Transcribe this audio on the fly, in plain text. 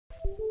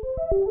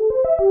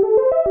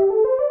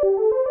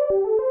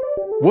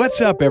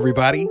What's up,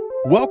 everybody?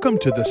 Welcome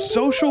to the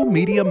Social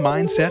Media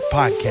Mindset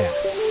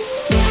Podcast.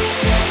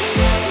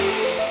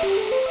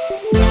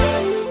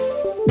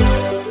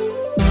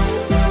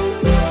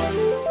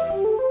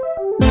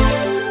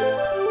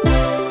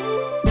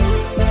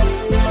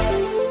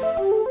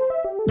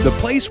 The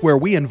place where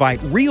we invite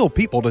real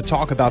people to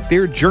talk about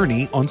their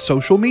journey on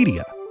social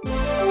media.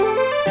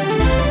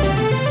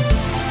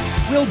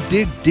 We'll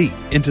dig deep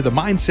into the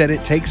mindset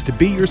it takes to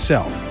be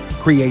yourself,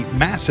 create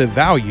massive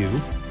value,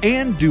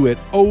 and do it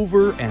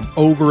over and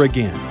over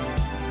again.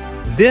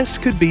 This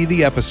could be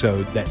the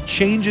episode that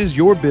changes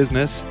your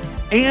business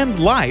and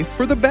life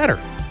for the better.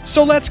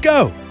 So let's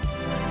go.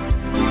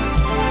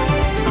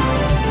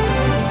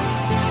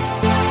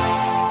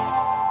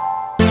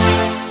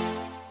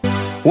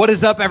 What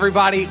is up,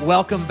 everybody?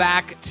 Welcome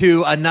back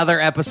to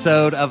another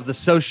episode of the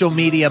Social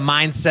Media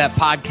Mindset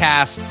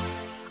Podcast.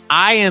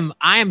 I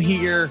am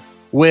here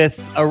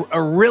with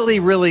a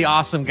really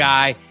awesome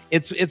guy.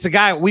 It's a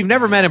guy we've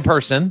never met in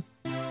person.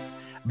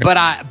 But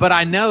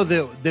I know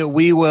that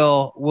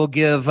we'll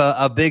give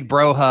a big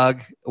bro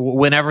hug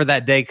whenever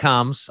that day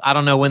comes. I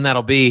don't know when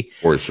that'll be.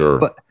 For sure.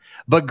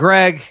 But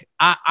Greg,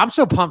 I'm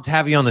so pumped to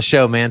have you on the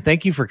show, man.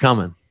 Thank you for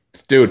coming.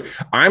 Dude,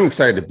 I'm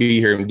excited to be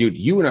here. And dude,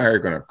 you and I are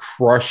going to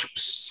crush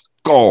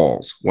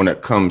skulls when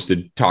it comes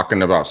to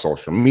talking about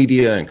social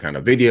media and kind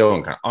of video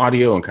and kind of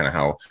audio and kind of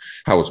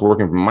how it's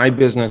working for my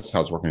business, how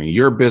it's working in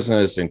your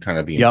business, and kind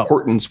of the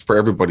importance for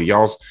everybody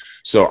else.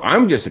 So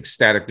I'm just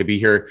ecstatic to be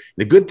here.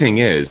 The good thing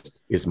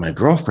is my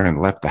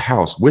girlfriend left the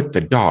house with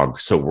the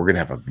dog. So we're going to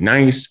have a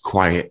nice,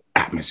 quiet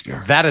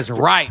atmosphere. That is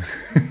right.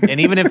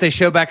 And even if they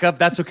show back up,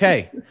 that's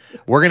okay.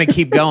 We're going to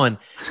keep going.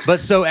 But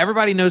so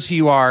everybody knows who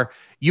you are.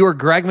 You are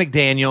Greg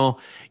McDaniel.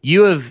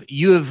 You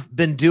have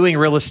been doing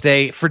real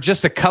estate for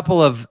just a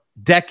couple of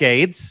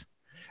decades,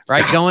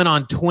 right? Going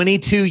on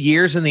 22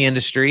 years in the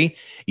industry.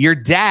 Your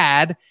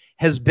dad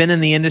has been in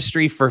the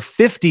industry for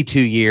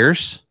 52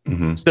 years.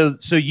 Mm-hmm.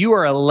 So you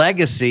are a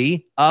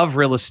legacy of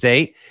real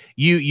estate.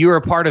 You are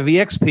a part of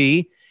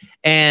EXP,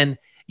 and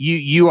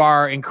you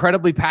are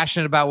incredibly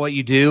passionate about what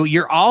you do.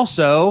 You're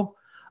also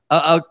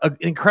an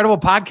incredible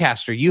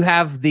podcaster. You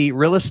have the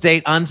Real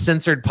Estate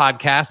Uncensored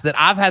podcast that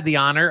I've had the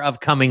honor of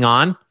coming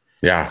on.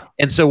 Yeah.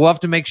 And so we'll have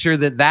to make sure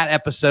that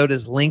episode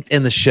is linked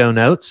in the show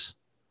notes.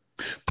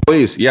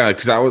 Please. Yeah.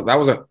 Because that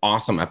was an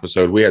awesome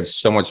episode. We had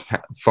so much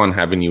fun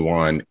having you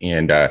on.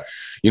 And,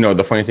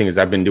 the funny thing is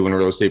I've been doing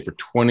real estate for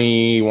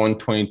 21,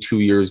 22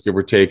 years, give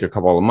or take a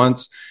couple of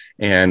months.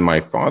 And my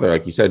father,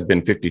 like you said,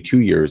 been 52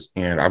 years.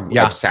 And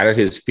I've sat at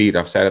his feet.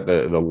 I've sat at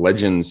the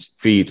legends'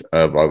 feet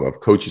of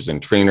coaches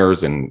and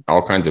trainers and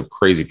all kinds of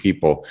crazy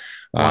people.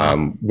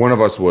 Wow. One of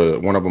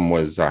them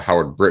was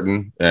Howard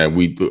Britton.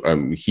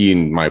 He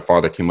and my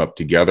father came up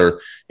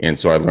together. And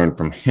so I learned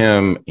from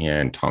him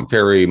and Tom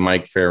Ferry,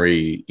 Mike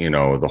Ferry,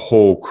 the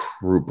whole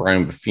crew,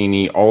 Brian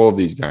Buffini, all of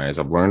these guys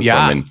I've learned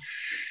from.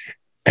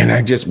 And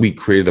we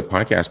created the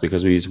podcast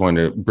because we just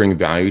wanted to bring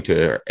value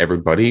to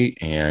everybody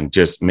and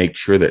just make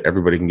sure that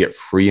everybody can get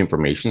free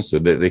information so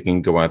that they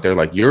can go out there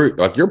like your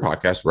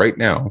podcast right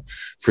now,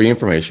 free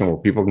information where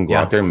people can go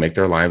out there and make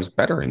their lives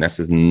better. And that's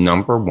the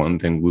number one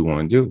thing we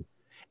want to do.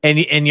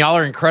 And y'all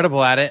are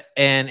incredible at it.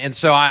 And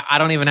so I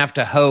don't even have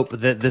to hope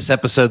that this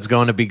episode's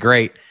going to be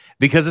great,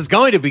 because it's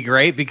going to be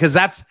great, because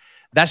that's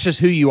just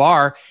who you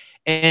are.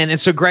 And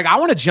so Greg, I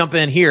want to jump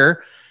in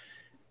here.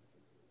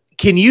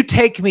 Can you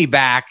take me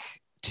back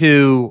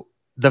to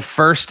the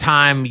first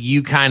time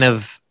you kind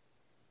of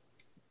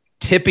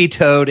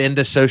tippy-toed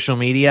into social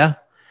media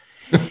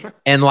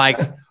and like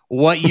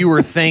what you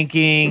were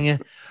thinking,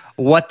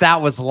 what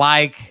that was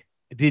like?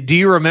 Do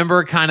you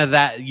remember kind of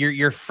that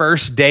your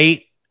first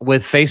date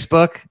with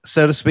Facebook,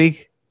 so to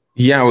speak?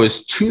 Yeah, it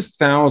was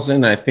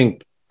 2000, I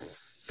think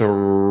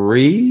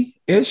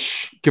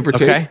 3-ish, give or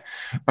take.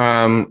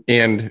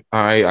 And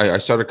I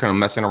started kind of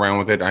messing around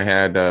with it. I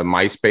had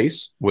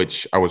MySpace,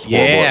 which I was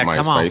horrible at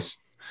MySpace.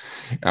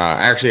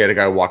 I actually had a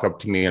guy walk up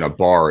to me in a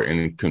bar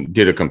and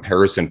did a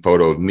comparison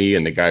photo of me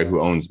and the guy who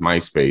owns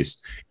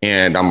MySpace.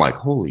 And I'm like,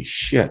 holy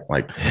shit.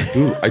 Like,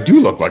 dude, I do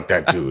look like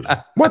that dude.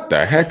 What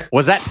the heck?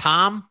 Was that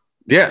Tom?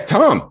 Yeah,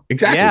 Tom.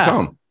 Exactly, yeah.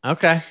 Tom.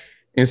 Okay.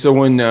 And so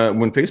when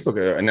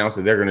Facebook announced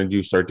that they're going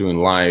to start doing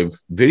live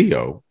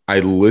video, I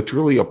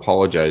literally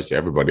apologized to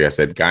everybody. I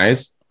said,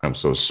 guys, I'm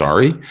so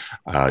sorry.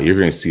 You're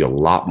going to see a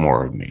lot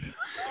more of me.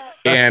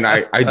 And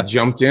I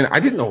jumped in.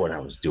 I didn't know what I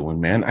was doing,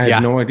 man. I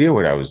had no idea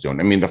what I was doing.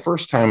 I mean, the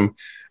first time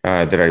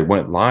that I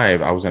went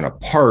live, I was in a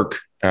park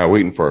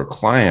waiting for a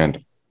client.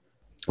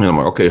 And I'm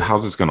like, okay,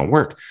 how's this going to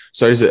work?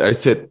 So I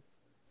said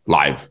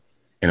live,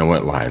 and I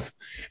went live.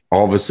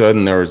 All of a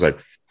sudden, there was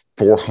like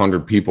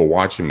 400 people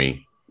watching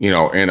me,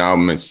 and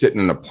I'm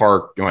sitting in the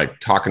park, like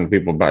talking to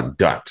people about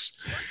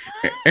ducks.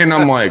 And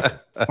I'm like,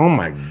 oh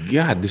my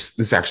God,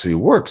 this actually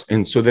works.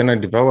 And so then I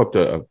developed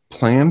a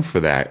plan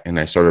for that, and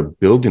I started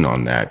building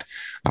on that.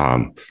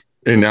 And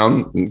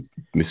now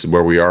this is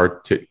where we are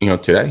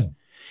today.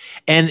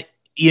 And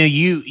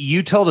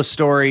you told a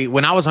story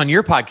when I was on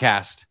your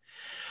podcast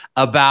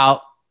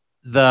about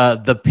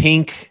the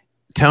pink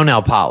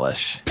toenail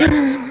polish.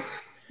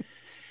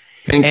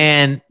 Pink.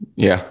 And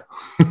yeah.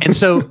 and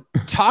so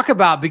talk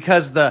about,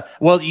 because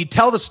you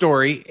tell the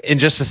story in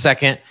just a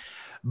second,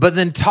 but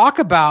then talk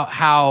about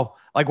how,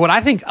 like, what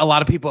I think a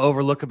lot of people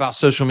overlook about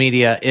social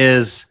media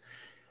is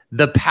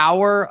the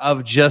power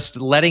of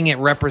just letting it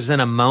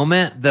represent a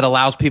moment that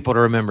allows people to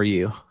remember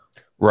you.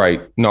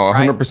 Right. No,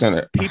 100%.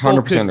 Right?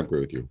 100%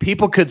 agree with you.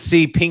 People could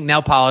see pink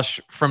nail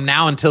polish from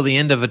now until the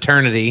end of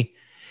eternity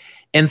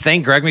and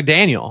thank Greg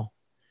McDaniel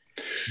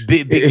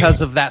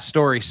because of that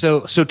story.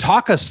 So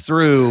talk us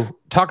through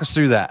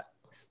that.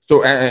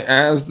 So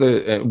as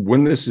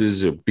when this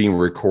is being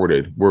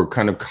recorded, we're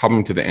kind of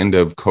coming to the end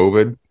of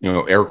COVID,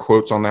 air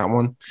quotes on that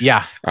one.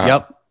 Yeah.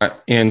 Yep.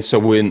 And so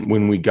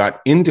when we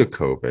got into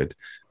COVID,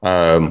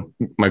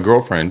 my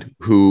girlfriend,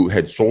 who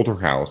had sold her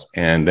house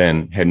and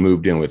then had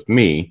moved in with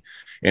me,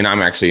 and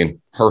I'm actually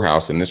in her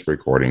house in this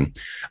recording,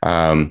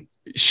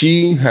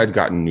 she had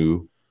gotten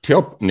new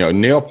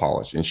nail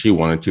polish, and she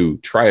wanted to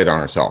try it on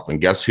herself.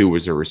 And guess who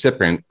was a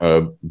recipient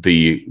of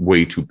the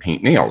way to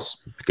paint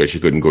nails, because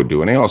she couldn't go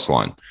do a nail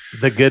salon?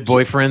 The good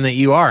boyfriend that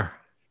you are.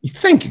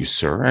 Thank you,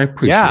 sir. I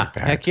appreciate that.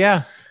 Heck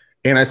yeah.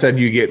 And I said,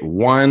 you get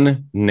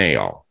one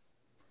nail.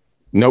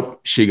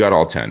 Nope. She got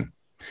all 10.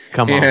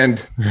 Come on.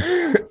 And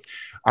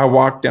I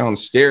walked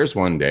downstairs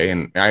one day,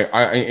 and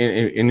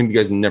and you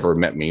guys never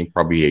met me.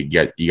 Probably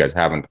yet you guys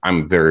haven't.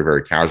 I'm very,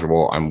 very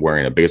casual. I'm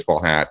wearing a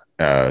baseball hat,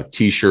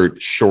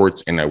 t-shirt,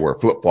 shorts, and I wear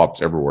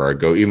flip-flops everywhere I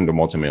go, even to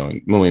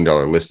multi-million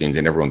dollar listings,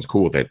 and everyone's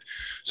cool with it.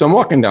 So I'm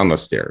walking down the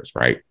stairs,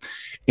 right?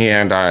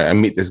 And I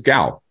meet this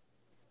gal.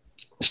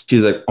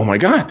 She's like, "Oh my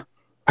God,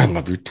 I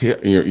love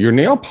your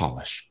nail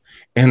polish."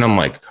 And I'm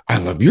like, "I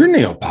love your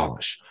nail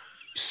polish."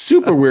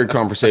 Super weird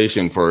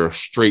conversation for a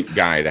straight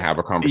guy to have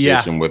a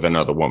conversation with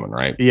another woman,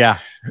 right? Yeah.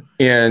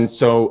 And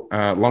so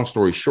long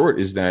story short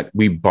is that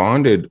we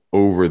bonded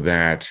over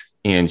that.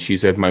 And she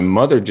said, my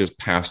mother just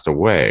passed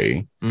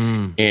away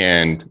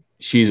and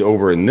she's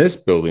over in this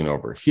building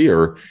over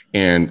here.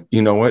 And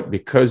you know what?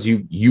 Because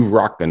you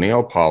rock the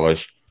nail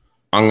polish,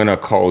 I'm going to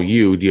call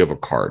you. Do you have a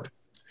card?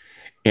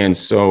 And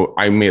so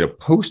I made a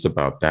post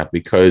about that,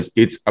 because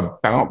it's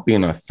about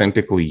being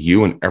authentically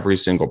you in every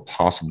single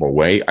possible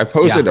way. I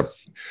posted a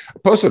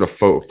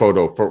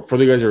photo for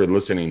the guys who are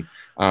listening.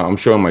 I'm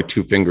showing my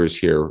two fingers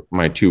here,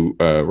 my two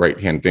right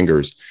hand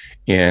fingers,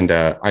 and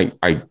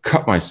I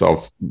cut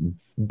myself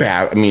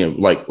bad. I mean,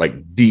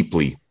 like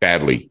deeply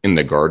badly in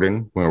the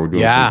garden when we were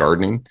doing some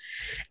gardening.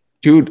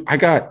 Dude, I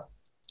got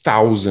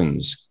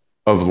thousands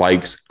of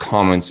likes,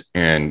 comments,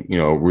 and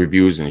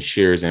reviews and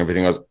shares and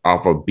everything else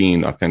off of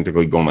being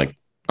authentically going like,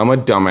 I'm a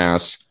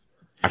dumbass.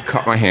 I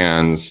cut my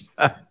hands.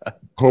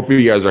 Hope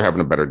you guys are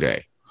having a better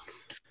day.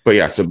 But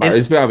yeah, so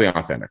it's about being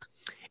authentic.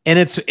 And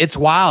it's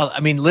wild. I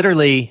mean,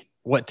 literally,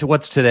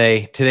 what's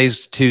today?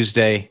 Today's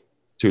Tuesday.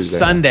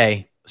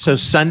 Sunday. So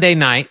Sunday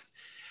night,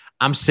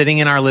 I'm sitting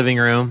in our living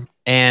room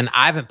and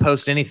I haven't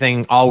posted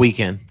anything all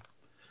weekend.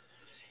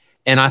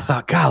 And I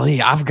thought,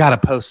 golly, I've got to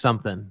post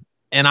something.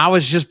 And I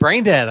was just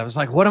brain dead. I was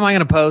like, what am I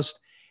going to post?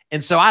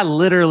 And so I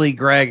literally,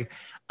 Greg,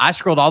 I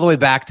scrolled all the way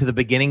back to the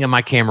beginning of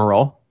my camera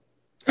roll.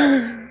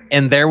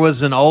 And there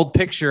was an old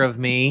picture of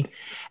me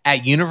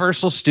at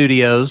Universal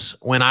Studios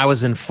when I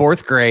was in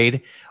 4th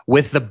grade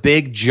with the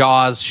big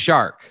Jaws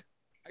shark.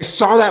 I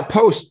saw that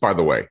post, by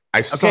the way.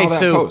 I saw that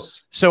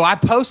post. So I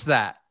post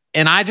that.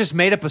 And I just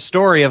made up a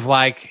story of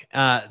like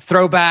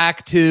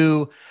throwback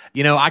to,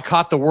 I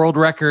caught the world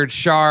record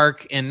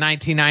shark in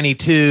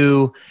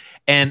 1992.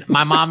 And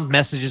my mom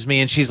messages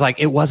me and she's like,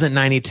 it wasn't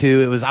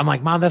 92. I'm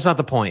like, Mom, that's not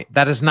the point.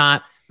 This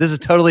is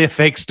totally a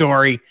fake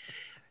story.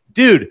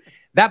 Dude,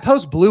 that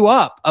post blew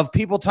up of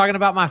people talking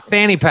about my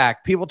fanny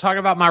pack, people talking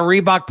about my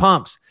Reebok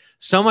pumps,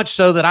 so much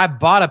so that I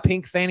bought a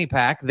pink fanny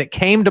pack that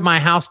came to my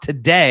house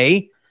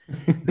today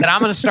that I'm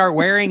going to start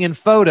wearing in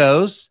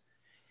photos.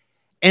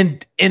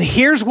 And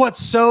here's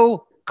what's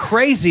so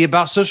crazy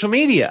about social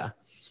media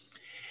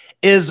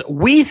is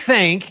we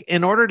think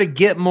in order to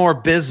get more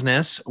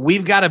business,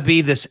 we've got to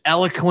be this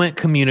eloquent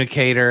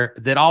communicator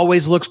that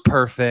always looks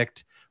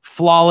perfect,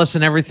 flawless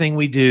in everything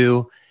we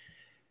do.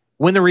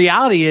 When the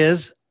reality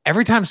is,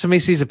 every time somebody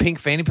sees a pink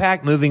fanny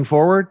pack moving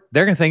forward,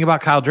 they're going to think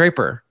about Kyle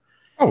Draper.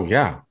 Oh,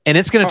 yeah. And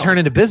it's going to turn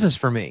into business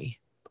for me.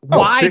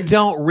 Why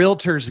don't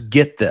realtors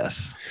get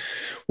this?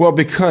 Well,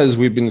 because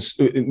we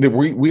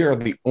are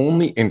the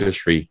only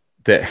industry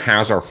that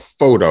has our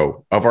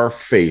photo of our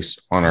face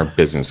on our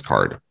business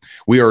card.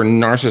 We are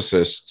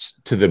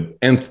narcissists to the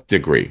nth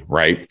degree,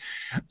 right?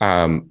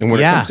 And when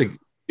it comes to,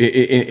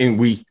 and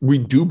we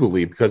do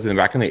believe, because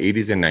back in the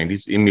 80s and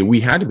 90s, I mean, we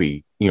had to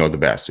be, the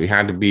best. We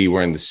had to be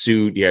wearing the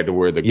suit. You had to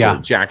wear the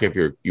gold jacket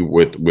if you're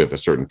with a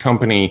certain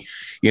company,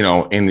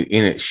 and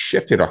it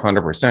shifted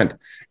 100%.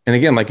 And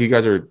again, like you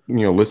guys are,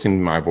 listening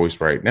to my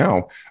voice right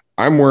now,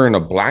 I'm wearing a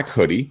black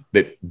hoodie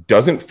that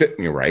doesn't fit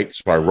me right.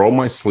 So I roll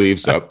my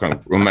sleeves up.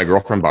 When my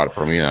girlfriend bought it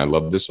for me, and I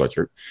love this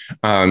sweatshirt.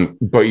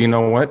 But you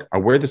know what? I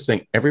wear this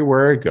thing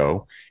everywhere I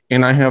go.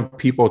 And I have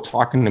people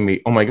talking to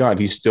me, oh my God,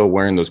 he's still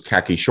wearing those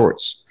khaki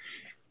shorts.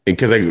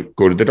 Because I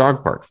go to the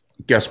dog park.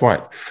 Guess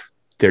what?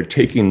 they're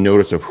taking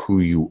notice of who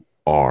you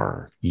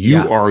are.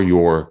 You are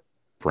your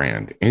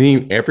brand.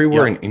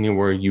 Everywhere and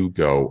anywhere you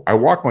go. I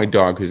walk my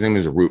dog. His name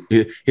is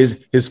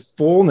his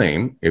full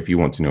name, if you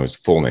want to know his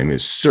full name,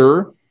 is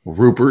Sir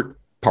Rupert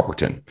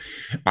Pupperton.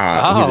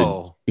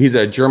 He's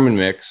a German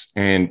mix,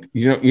 and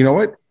you know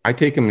what? I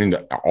take him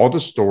into all the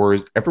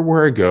stores,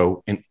 everywhere I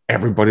go, and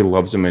everybody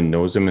loves him and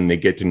knows him, and they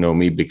get to know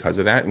me because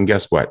of that. And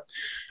guess what?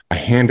 I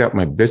hand out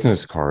my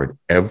business card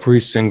every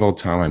single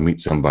time I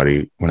meet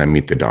somebody when I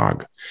meet the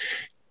dog.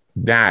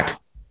 That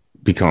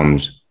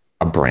becomes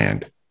a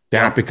brand.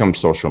 That becomes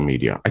social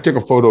media. I took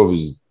a photo of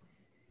his.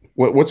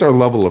 What's our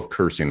level of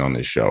cursing on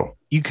this show?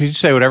 You could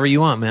say whatever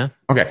you want, man.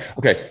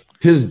 Okay.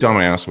 His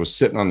dumbass was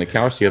sitting on the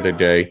couch the other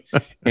day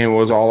and it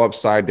was all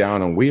upside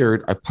down and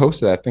weird. I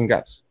posted that thing,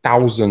 got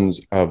thousands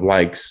of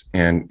likes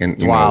and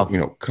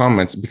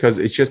comments, because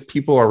it's just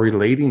people are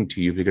relating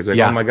to you because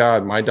oh my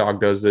God, my dog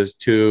does this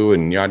too,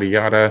 and yada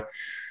yada.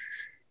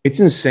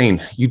 It's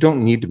insane. You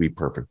don't need to be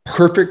perfect.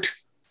 Perfect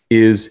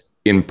is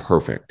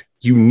imperfect.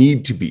 You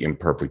need to be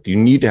imperfect. You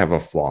need to have a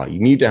flaw. You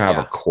need to have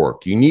a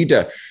quirk. You need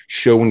to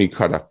show when you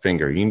cut a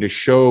finger. You need to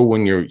show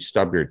when you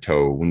stub your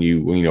toe, when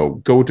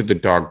you go to the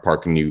dog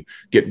park and you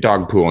get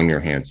dog poo on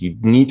your hands. You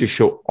need to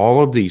show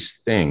all of these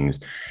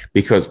things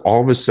because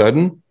all of a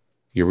sudden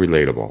you're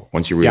relatable.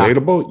 Once you're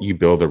relatable, you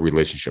build a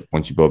relationship.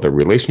 Once you build a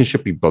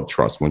relationship, you build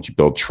trust. Once you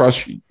build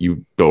trust,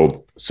 you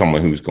build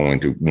someone who's going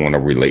to want to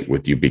relate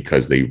with you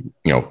because they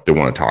want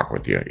to talk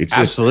with you. It's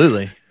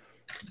absolutely,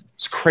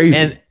 it's crazy.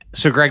 And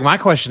so, Greg, my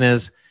question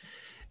is,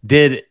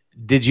 did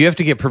you have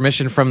to get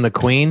permission from the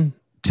Queen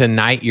to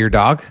knight your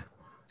dog?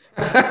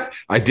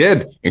 I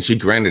did, and she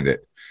granted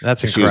it.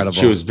 That's incredible.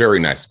 She was very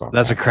nice about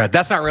that.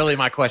 That's not really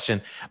my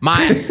question.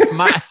 My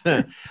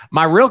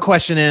real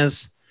question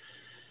is,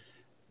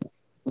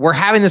 we're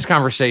having this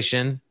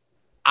conversation.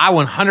 I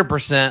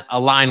 100%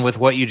 align with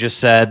what you just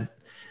said.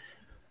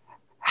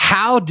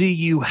 How do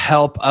you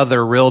help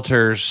other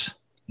realtors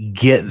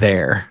get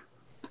there?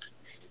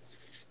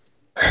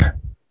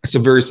 It's a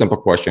very simple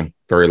question,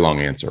 very long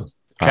answer.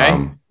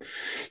 Okay.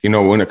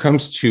 When it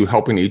comes to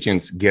helping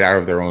agents get out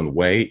of their own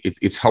way,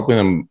 it's helping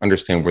them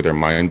understand where their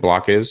mind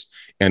block is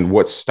and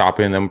what's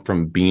stopping them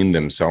from being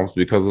themselves.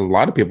 Because a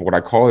lot of people,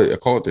 I call it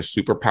their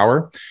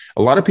superpower.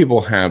 A lot of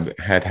people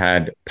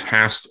had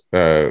past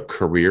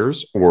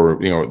careers, or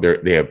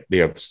they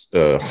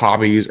have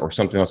hobbies or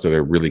something else that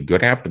they're really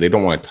good at, but they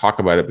don't want to talk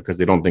about it because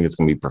they don't think it's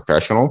going to be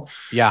professional.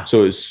 Yeah.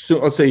 So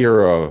let's say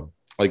you're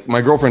like my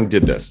girlfriend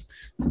did this.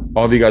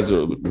 All of you guys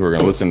who are going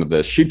to listen to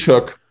this, she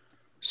took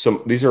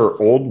these are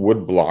old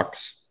wood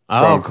blocks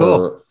from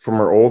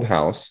her old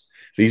house.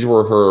 This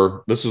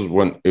is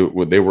when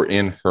they were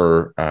in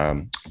her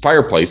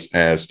fireplace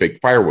as fake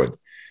firewood.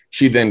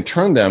 She then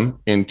turned them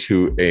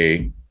into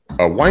a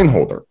wine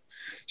holder.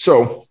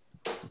 So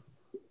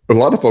a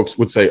lot of folks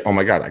would say, oh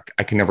my God,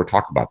 I can never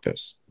talk about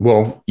this.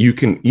 Well, you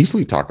can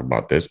easily talk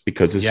about this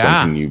because it's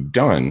something you've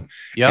done.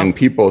 Yep. And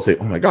people say,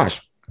 oh my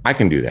gosh, I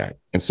can do that.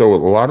 And so a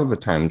lot of the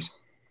times,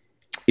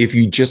 if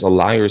you just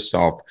allow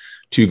yourself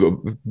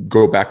to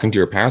go back into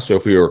your past. So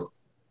if you're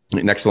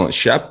an excellent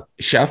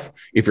chef,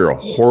 if you're a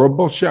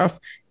horrible chef,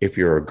 if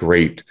you're a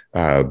great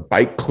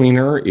bike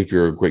cleaner, if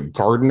you're a great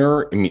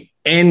gardener,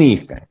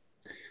 anything,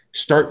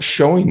 start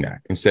showing that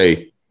and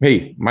say,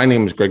 hey, my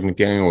name is Greg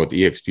McDaniel with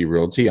eXp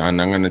Realty,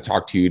 and I'm going to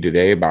talk to you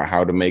today about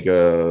how to make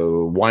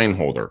a wine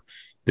holder.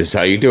 This is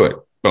how you do it.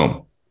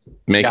 Boom.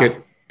 Make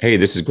it. Hey,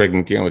 this is Greg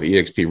McDaniel with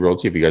eXp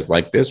Realty. If you guys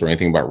like this or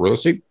anything about real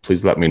estate,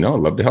 please let me know.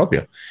 I'd love to help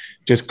you.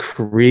 Just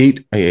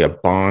create a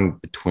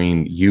bond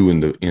between you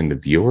and the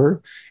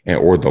viewer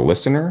or the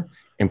listener,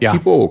 and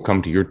people will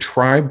come to your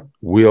tribe.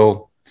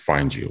 Will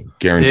find you,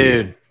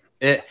 guaranteed.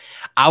 Dude,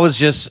 I was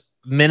just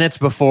minutes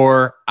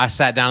before I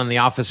sat down in the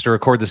office to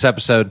record this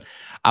episode.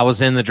 I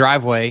was in the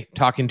driveway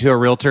talking to a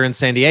realtor in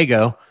San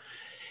Diego,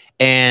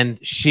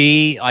 and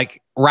she,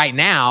 like, right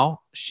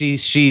now, she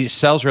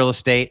sells real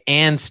estate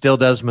and still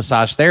does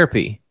massage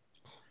therapy,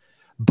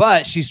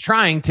 but she's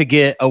trying to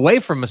get away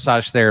from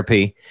massage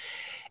therapy.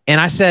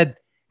 And I said,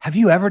 have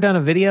you ever done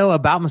a video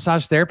about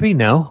massage therapy?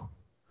 No.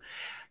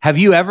 Have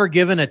you ever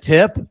given a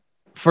tip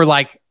for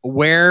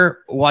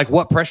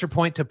what pressure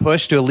point to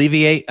push to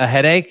alleviate a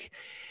headache?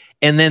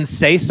 And then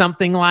say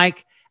something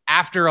like,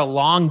 after a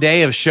long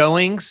day of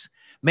showings,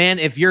 man,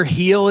 if your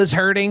heel is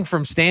hurting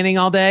from standing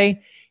all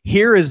day,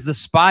 here is the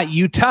spot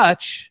you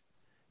touch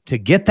to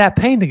get that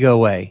pain to go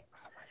away.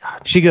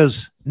 She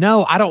goes,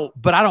 no, I don't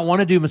want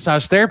to do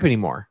massage therapy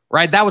anymore.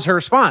 Right? That was her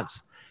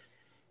response.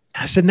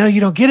 I said, no,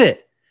 you don't get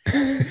it.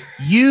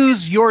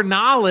 Use your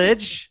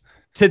knowledge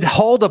to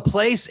hold a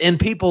place in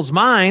people's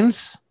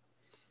minds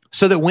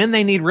so that when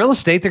they need real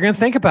estate, they're going to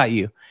think about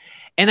you.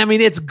 And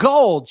it's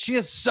gold. She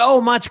has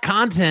so much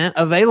content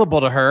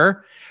available to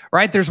her,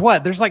 right? There's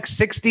like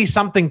 60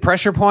 something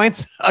pressure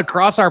points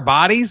across our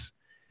bodies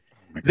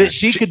that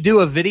she could do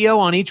a video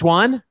on each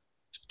one.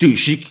 Dude,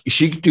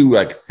 she could do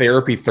like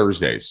therapy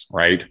Thursdays,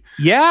 right?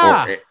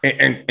 Yeah.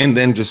 And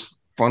then just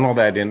funnel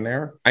that in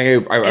there.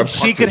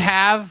 She could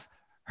have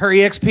her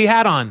EXP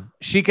hat on.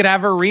 She could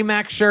have her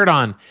Remax shirt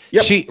on.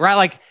 Yep.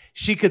 Like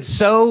she could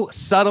so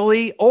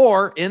subtly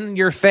or in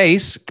your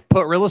face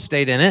put real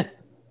estate in it.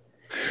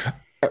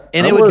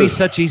 And it would be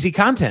such easy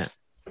content.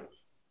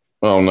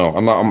 Oh no,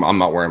 I'm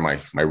not wearing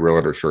my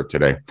realtor shirt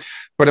today.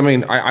 But I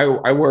mean,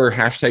 I wear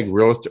hashtag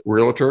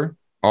realtor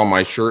on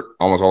my shirt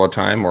almost all the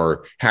time,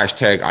 or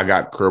hashtag I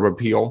got curb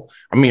appeal.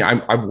 I mean,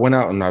 I went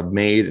out and I've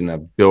made and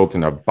I've built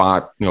and I've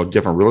bought,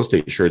 different real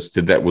estate shirts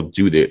that will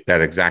do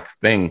that exact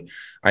thing.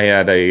 I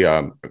had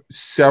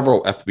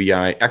several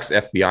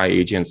ex-FBI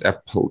agents,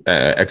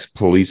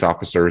 ex-police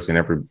officers, and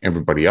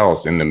everybody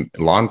else in the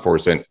law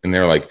enforcement. And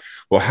they're like,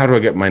 well, how do I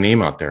get my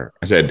name out there?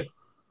 I said,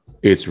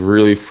 it's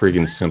really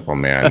freaking simple,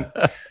 man.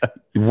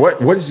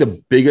 What is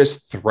the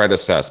biggest threat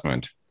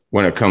assessment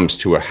when it comes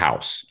to a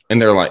house?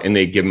 And they're like, and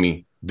they give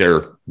me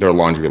their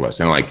laundry list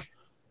and like,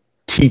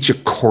 teach a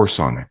course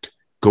on it.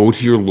 Go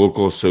to your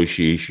local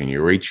association,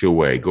 your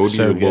HOA, go to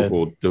your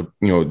local,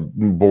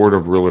 board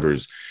of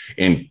realtors,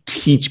 and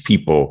teach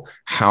people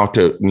how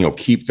to,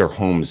 keep their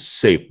homes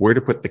safe, where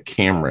to put the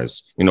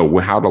cameras,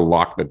 how to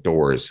lock the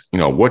doors,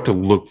 what to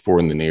look for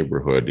in the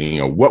neighborhood,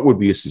 what would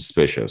be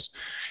suspicious,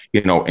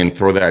 and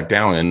throw that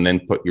down and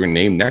then put your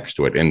name next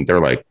to it. And they're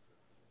like,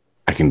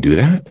 I can do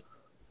that?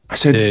 I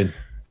said,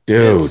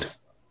 dude,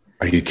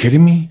 are you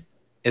kidding me?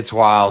 It's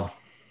wild.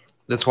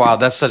 That's wild.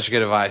 That's such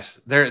good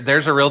advice.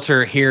 There's a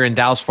realtor here in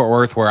Dallas, Fort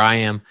Worth, where I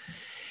am.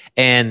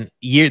 And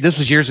this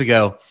was years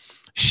ago.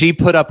 She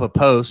put up a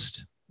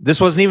post.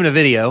 This wasn't even a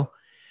video,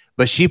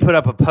 but she put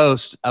up a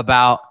post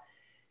about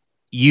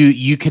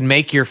you can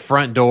make your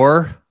front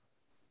door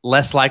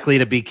less likely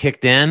to be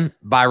kicked in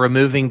by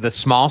removing the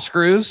small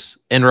screws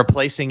and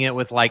replacing it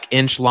with like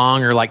inch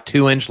long or like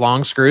 2-inch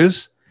long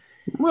screws.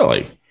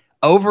 Really?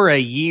 Over a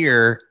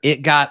year,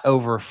 it got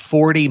over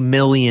 40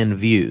 million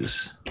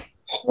views.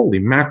 Holy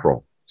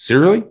mackerel.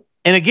 Seriously?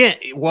 And again,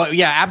 well,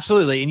 yeah,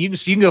 absolutely. And you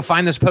can go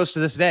find this post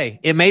to this day.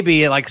 It may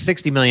be at like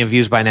 60 million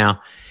views by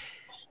now.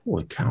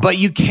 Holy cow. But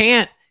you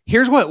can't.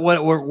 Here's what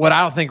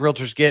I don't think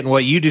realtors get, and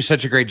what you do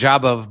such a great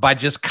job of by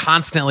just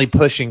constantly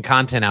pushing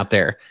content out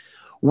there.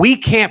 We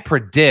can't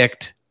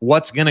predict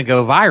what's going to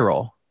go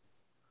viral,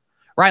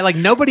 right? Like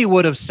nobody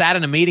would have sat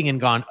in a meeting and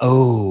gone,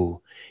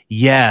 oh,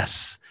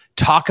 yes,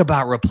 talk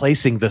about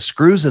replacing the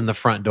screws in the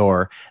front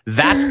door.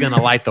 That's going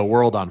to light the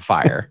world on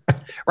fire,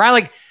 right?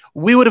 Like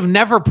we would have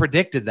never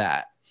predicted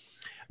that.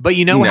 But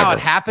you know how it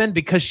happened?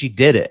 Because she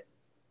did it.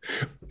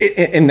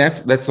 And that's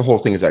the whole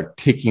thing, is like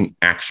taking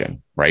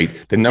action, right?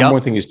 The number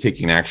one thing is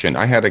taking action.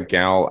 I had a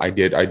gal I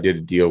did a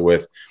deal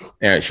with.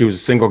 She was a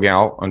single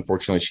gal.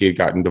 Unfortunately, she had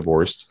gotten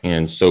divorced.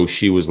 And so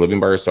she was living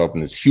by herself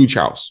in this huge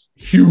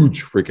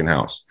freaking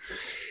house.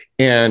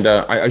 And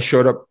I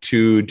showed up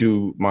to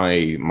do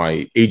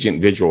my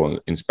agent visual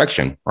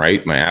inspection,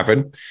 right? My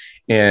Avid.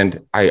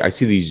 And I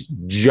see these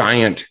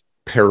giant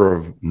pair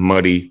of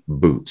muddy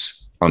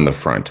boots on the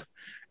front.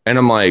 And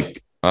I'm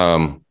like,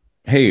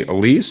 hey,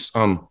 Elise,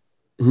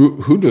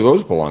 who do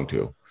those belong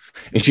to?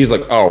 And she's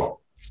like, oh,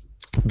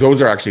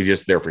 those are actually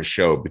just there for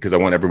show because I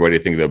want everybody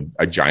to think that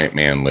a giant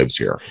man lives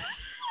here.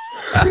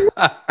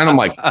 And I'm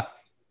like,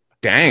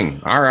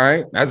 dang, all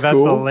right, that's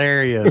cool.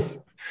 Hilarious.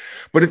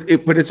 But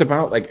it's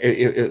about like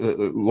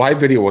live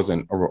video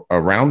wasn't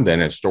around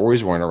then and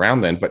stories weren't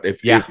around then. But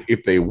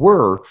if they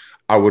were,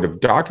 I would have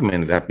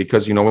documented that,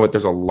 because you know what?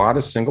 There's a lot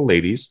of single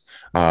ladies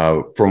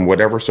from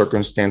whatever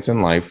circumstance in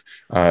life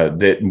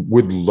that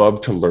would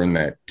love to learn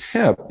that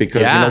tip,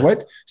 because you know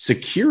what?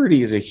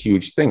 Security is a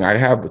huge thing. I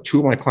have 2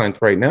 of my clients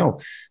right now.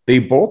 They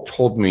both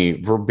told me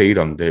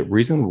verbatim the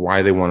reason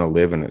why they want to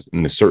live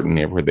in a certain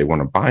neighborhood they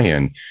want to buy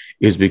in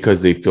is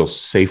because they feel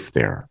safe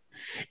there.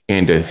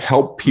 And to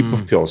help people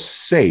feel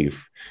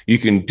safe, you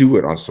can do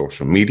it on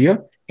social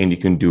media and you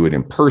can do it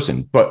in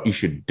person, but you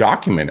should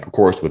document it, of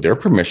course, with their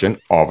permission,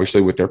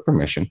 obviously with their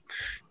permission.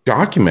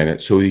 Document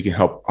it so you can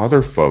help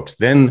other folks.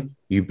 Then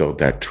you build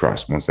that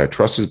trust. Once that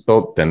trust is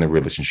built, then the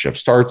relationship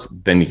starts.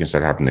 Then you can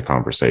start having the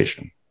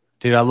conversation.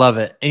 Dude, I love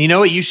it. And you know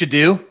what you should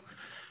do?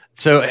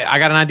 So I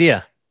got an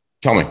idea.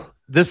 Tell me.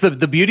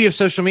 The beauty of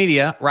social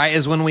media, right,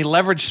 is when we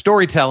leverage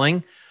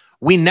storytelling,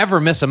 we never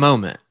miss a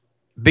moment,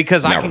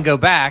 because I can go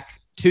back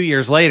 2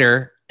 years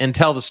later and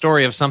tell the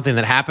story of something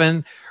that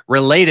happened,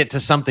 relate it to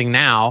something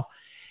now,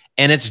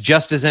 and it's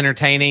just as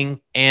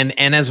entertaining and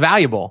as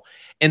valuable.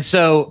 And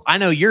so I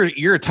know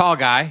you're a tall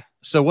guy.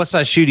 So what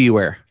size shoe do you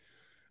wear?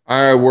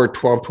 I wear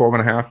 12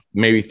 and a half,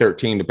 maybe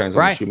 13, depends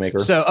on the shoemaker.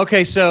 So,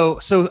 okay. So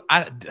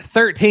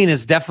 13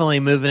 is definitely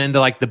moving into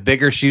like the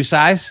bigger shoe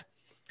size.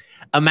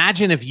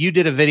 Imagine if you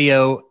did a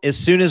video as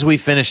soon as we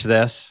finish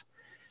this,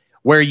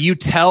 where you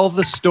tell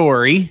the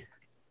story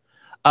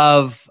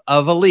of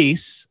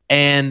Elise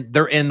and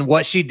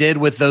what she did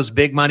with those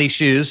big money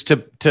shoes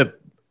to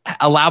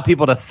allow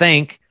people to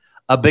think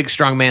a big,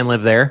 strong man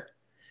lived there.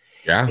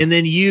 Yeah. And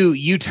then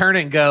you turn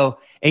it and go,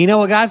 and you know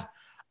what, guys?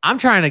 I'm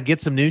trying to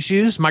get some new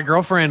shoes. My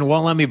girlfriend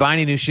won't let me buy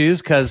any new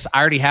shoes because I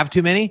already have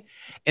too many.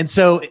 And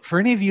so for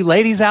any of you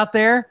ladies out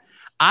there,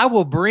 I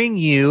will bring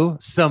you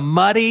some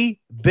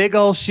muddy, big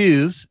old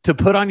shoes to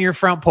put on your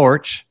front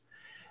porch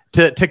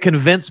to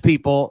convince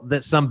people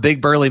that some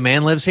big burly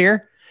man lives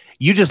here,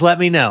 you just let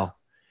me know.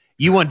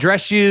 You want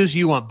dress shoes,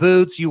 you want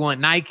boots, you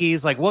want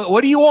Nikes. Like,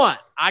 what do you want?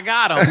 I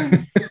got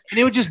them. And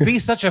it would just be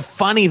such a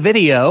funny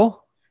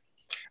video.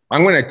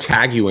 I'm going to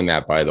tag you in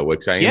that, by the way.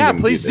 Yeah,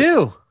 please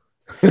do.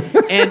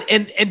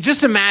 and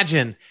just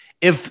imagine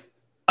if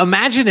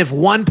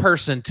one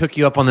person took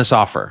you up on this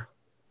offer.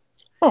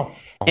 Oh.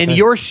 And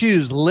your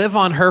shoes live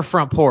on her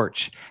front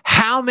porch.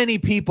 How many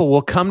people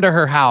will come to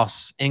her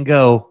house and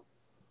go,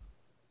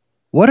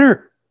 what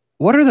are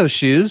those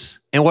shoes?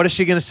 And what is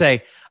she going to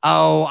say?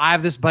 Oh, I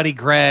have this buddy,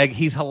 Greg.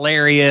 He's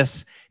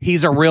hilarious.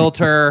 He's a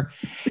realtor.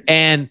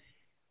 And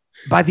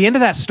by the end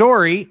of that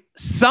story,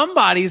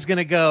 somebody's going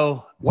to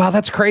go, wow,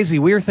 that's crazy.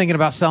 We were thinking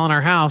about selling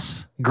our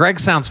house. Greg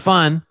sounds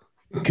fun.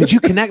 Could you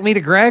connect me to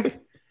Greg?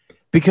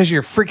 Because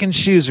your freaking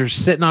shoes are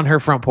sitting on her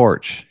front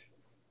porch.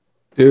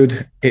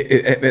 Dude,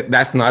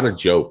 that's not a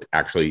joke,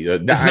 actually.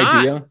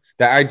 That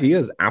idea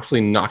is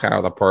absolutely knocked out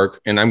of the park,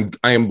 and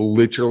I am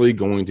literally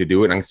going to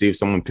do it. I can see if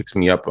someone picks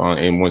me up on,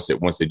 and once they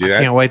do that.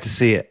 I can't wait to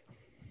see it.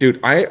 Dude,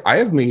 I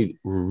have made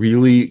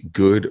really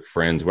good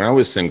friends when I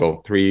was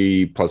single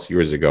 3+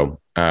 years ago,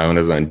 when I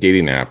was on a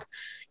dating app.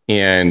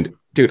 And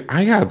dude,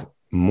 I have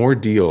more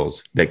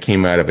deals that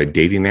came out of a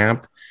dating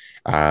app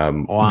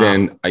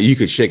than you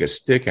could shake a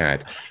stick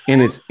at.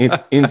 And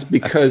it's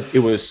because it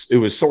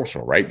was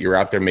social, right? You're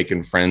out there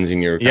making friends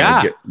and you're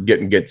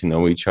get to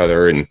know each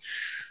other. And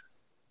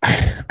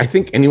I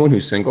think anyone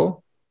who's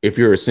single, if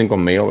you're a single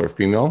male or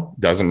female,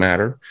 doesn't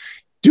matter.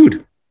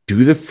 Dude,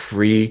 do the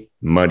free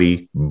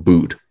muddy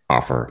boot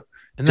offer.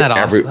 Isn't that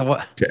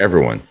awesome? To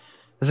everyone.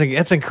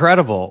 It's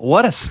incredible.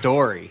 What a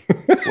story.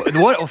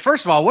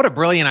 First of all, what a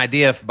brilliant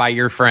idea by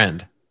your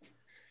friend.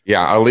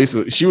 Yeah,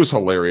 Elisa, she was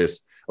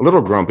hilarious. A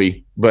little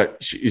grumpy,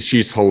 but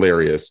she's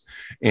hilarious.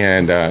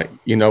 And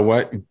you know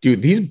what,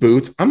 dude? These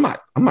boots, I'm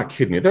not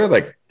kidding you. They're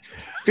like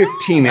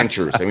 15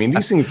 inches. I mean,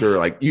 these things are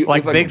like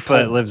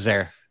Bigfoot lives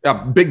there.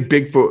 Yeah,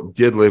 Bigfoot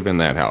did live in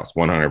that house,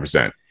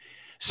 100%.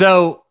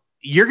 So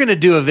you're going to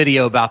do a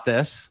video about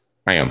this.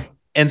 I am.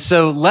 And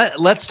so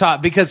let's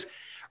talk, because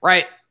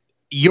right,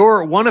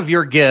 one of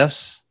your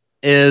gifts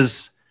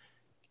is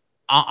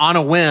on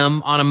a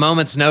whim, on a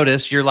moment's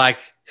notice. You're like,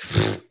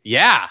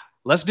 yeah,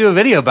 let's do a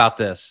video about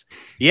this.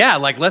 Yeah,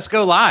 like let's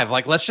go live.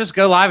 Like let's just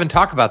go live and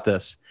talk about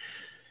this.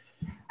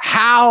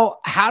 How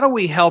do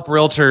we help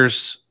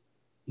realtors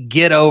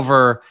get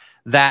over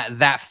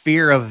that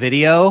fear of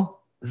video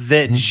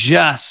that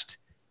just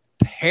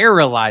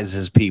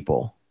paralyzes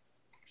people?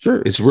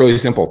 Sure, it's really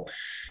simple.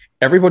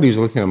 Everybody who's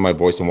listening to my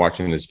voice and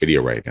watching this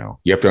video right now,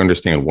 you have to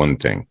understand one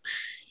thing.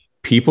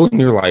 People in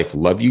your life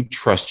love you,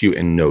 trust you,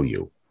 and know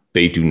you.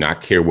 They do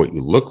not care what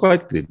you look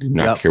like. They do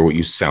not care what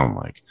you sound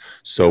like.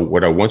 So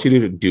what I want you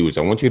to do is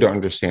I want you to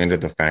understand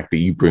the fact that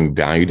you bring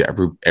value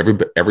to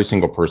every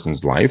single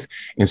person's life.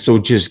 And so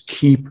just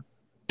keep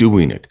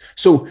doing it.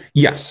 So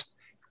yes,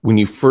 when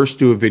you first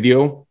do a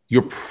video,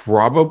 you're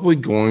probably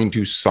going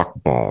to suck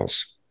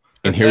balls.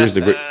 And here's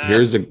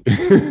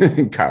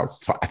the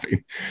Kyle's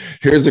laughing.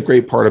 Here's the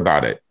great part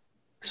about it.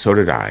 So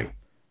did I.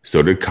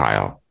 So did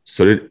Kyle.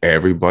 So did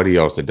everybody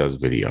else that does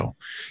video.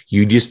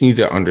 You just need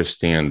to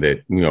understand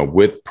that,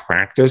 with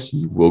practice,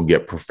 you will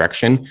get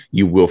perfection.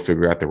 You will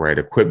figure out the right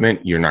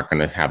equipment. You're not going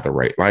to have the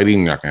right lighting.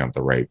 You're not going to have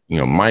the right,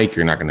 mic.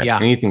 You're not going to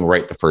have anything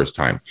right the first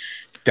time.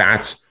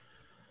 That's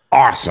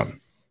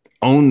awesome.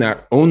 Own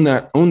that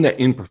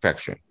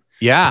imperfection.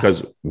 Yeah.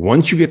 Because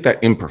once you get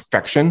that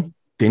imperfection,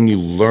 then you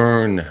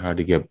learn how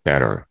to get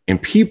better.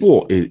 And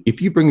people,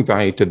 if you bring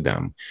value to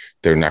them,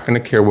 they're not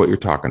going to care what you're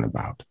talking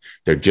about.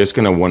 They're just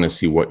going to want to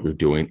see what you're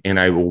doing. And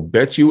I will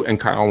bet you, and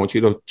Kyle, I want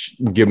you to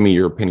give me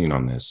your opinion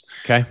on this.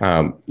 Okay.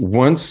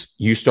 Once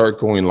you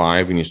start going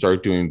live and you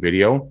start doing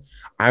video,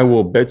 I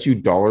will bet you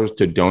dollars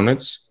to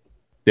donuts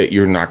that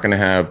you're not going to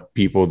have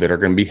people that are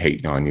going to be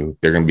hating on you.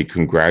 They're going to be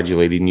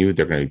congratulating you.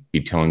 They're going to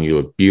be telling you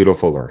look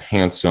beautiful or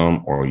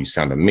handsome, or you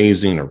sound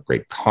amazing, or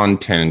great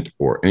content,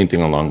 or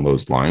anything along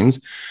those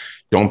lines.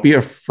 Don't be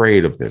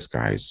afraid of this,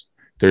 guys.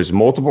 There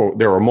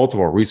are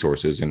multiple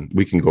resources, and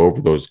we can go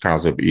over those,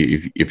 Kyle,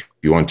 if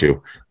you want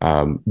to,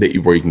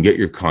 where you can get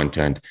your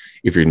content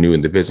if you're new in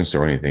the business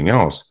or anything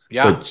else.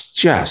 Yeah. But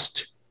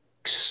just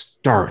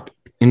start.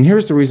 And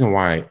here's the reason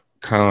why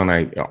Kyle and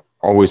I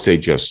always say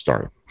just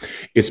start.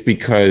 It's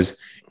because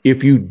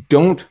if you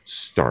don't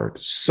start,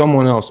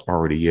 someone else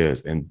already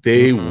is, and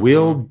they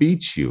will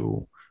beat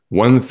you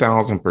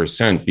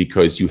 1,000%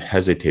 because you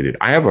hesitated.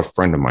 I have a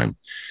friend of mine.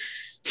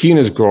 He and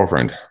his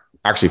girlfriend,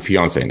 actually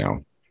fiance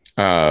now,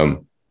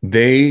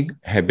 they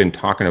had been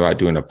talking about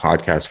doing a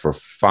podcast for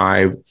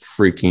 5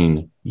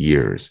 freaking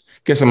years.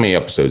 Guess how many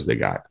episodes they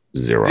got?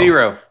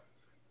 Zero.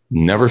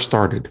 Never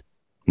started.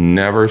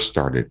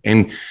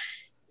 And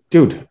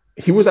dude,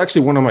 he was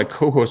actually one of my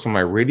co-hosts on my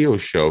radio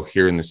show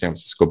here in the San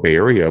Francisco Bay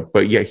Area,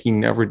 but yet he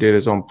never did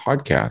his own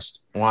podcast.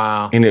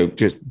 Wow. And it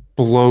just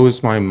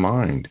blows my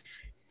mind.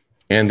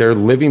 And they're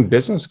living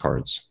business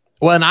cards.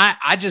 Well, and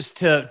I just,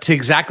 to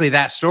exactly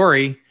that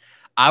story,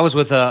 I was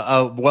with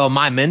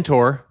my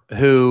mentor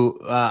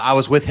who I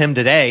was with him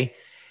today.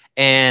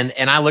 And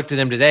I looked at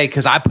him today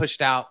because I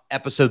pushed out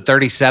episode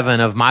 37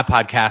 of my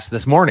podcast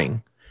this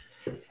morning.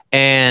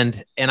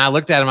 And I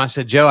looked at him, I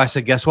said, Joe, I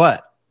said, guess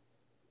what?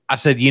 I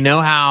said, you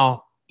know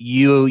how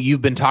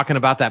you've been talking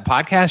about that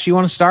podcast you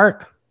want to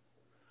start?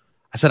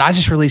 I said, I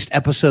just released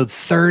episode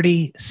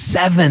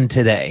 37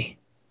 today.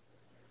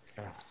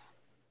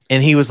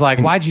 And he was like,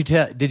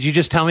 did you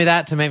just tell me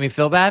that to make me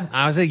feel bad?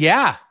 I was like,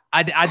 yeah,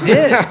 I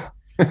did.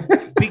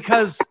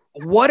 Because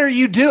what are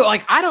you doing?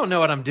 Like, I don't know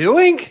what I'm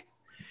doing.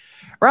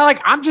 Right?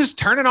 Like, I'm just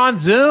turning on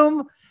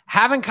Zoom,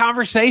 having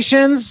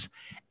conversations,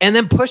 and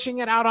then pushing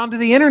it out onto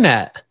the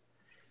internet.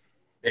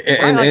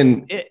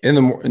 And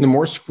the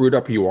more screwed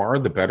up you are,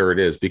 the better it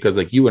is, because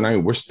like you and I,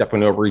 we're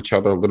stepping over each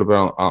other a little bit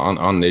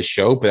on this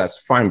show, but that's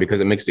fine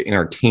because it makes it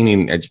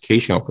entertaining and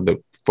educational for the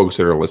folks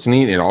that are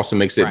listening. It also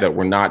makes it that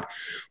we're not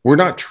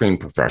trained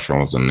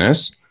professionals in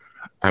this.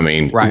 I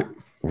mean,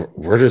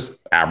 we're just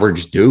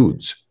average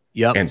dudes.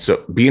 Yep. And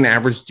so be an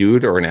average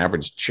dude or an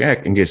average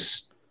chick and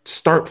just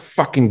start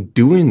fucking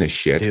doing this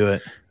shit. Do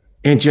it.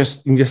 And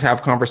just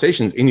have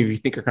conversations. And if you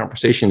think a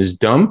conversation is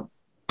dumb,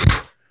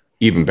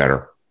 even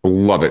better.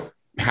 Love it.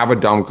 Have a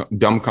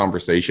dumb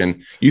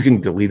conversation. You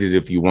can delete it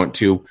if you want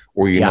to,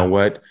 or you know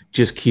what?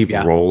 Just keep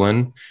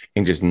rolling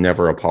and just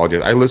never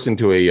apologize. I listened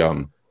to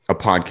a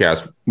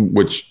podcast,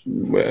 which,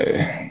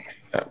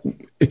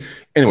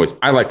 anyways,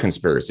 I like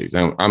conspiracies.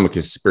 I'm a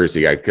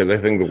conspiracy guy because I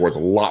think the world's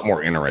a lot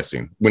more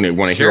interesting when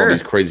I hear all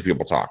these crazy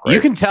people talk. Right? You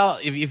can tell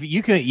if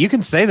you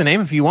can say the name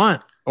if you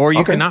want, or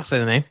you can not say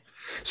the name.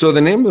 So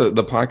the name of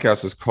the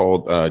podcast is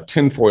called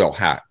Tinfoil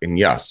Hat. And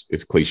yes,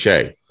 it's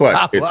cliche,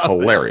 but it's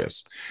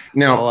hilarious.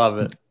 Now, I love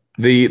it.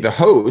 The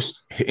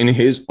host, in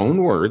his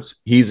own words,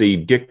 he's a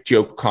dick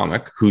joke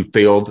comic who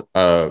failed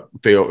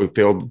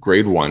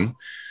grade 1.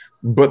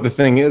 But the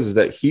thing is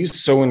that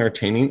he's so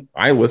entertaining.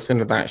 I listen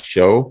to that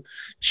show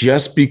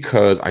just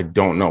because I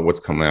don't know what's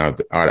coming out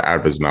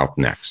of his mouth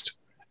next,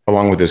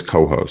 along with his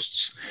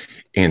co-hosts.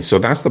 And so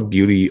that's the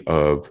beauty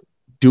of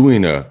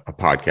doing a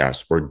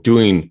podcast or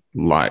doing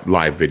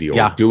live video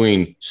or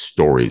doing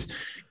stories.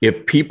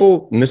 If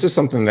people, and this is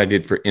something that I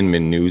did for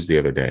Inman News the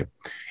other day,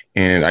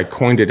 and I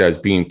coined it as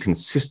being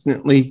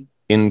consistently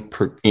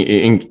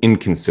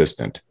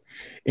inconsistent.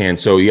 And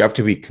so you have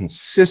to be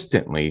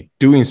consistently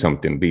doing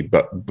something,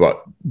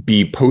 but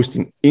be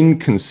posting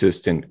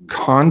inconsistent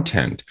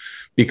content,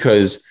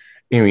 because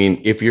I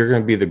mean, if you're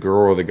going to be the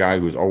girl or the guy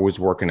who's always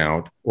working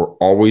out or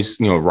always,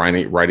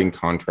 writing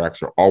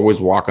contracts or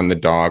always walking the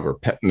dog or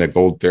petting the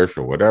goldfish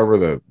or whatever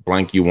the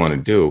blank you want to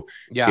do,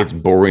 it's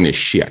boring as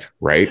shit,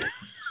 right?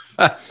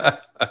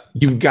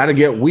 You've got to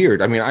get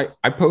weird. I mean,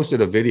 I posted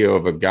a video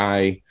of a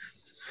guy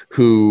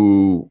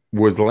who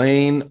was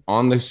laying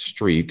on the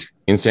street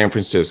in San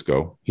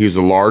Francisco. He was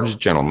a large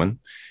gentleman,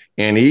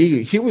 and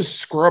he was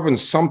scrubbing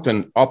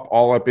something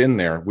all up in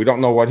there. We don't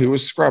know what he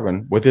was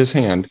scrubbing with his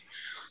hand.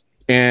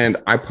 And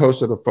I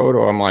posted a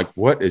photo. I'm like,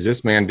 what is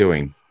this man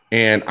doing?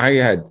 And I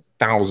had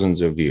thousands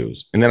of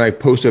views. And then I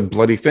posted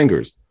bloody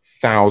fingers,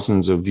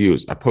 thousands of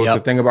views. I posted a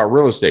thing about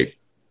real estate,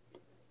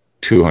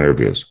 200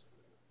 views.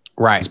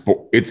 Right.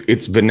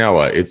 It's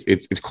vanilla.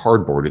 It's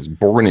cardboard. It's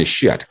boring as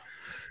shit.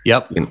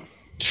 Yep. And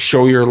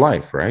show your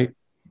life, right?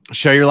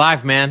 Show your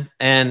life, man.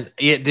 And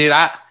dude,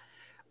 I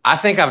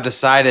think I've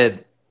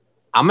decided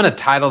I'm going to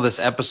title this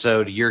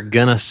episode, "You're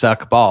Gonna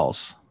Suck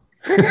Balls."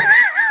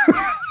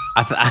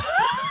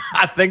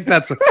 I think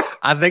that's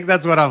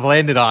what I've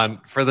landed on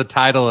for the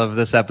title of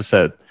this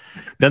episode.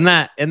 Isn't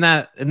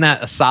that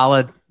a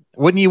solid?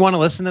 Wouldn't you want to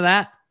listen to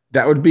that?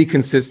 That would be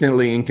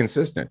consistently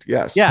inconsistent.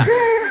 Yes. Yeah.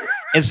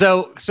 And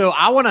so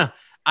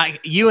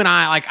you and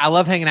I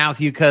love hanging out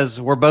with you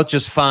because we're both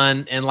just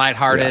fun and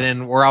lighthearted,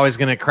 and we're always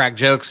going to crack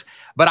jokes.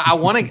 But I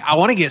want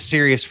to get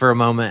serious for a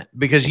moment,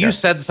 because you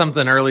said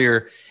something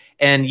earlier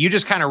and you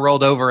just kind of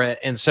rolled over it.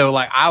 And so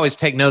I always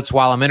take notes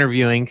while I'm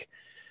interviewing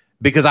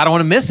because I don't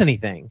want to miss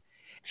anything.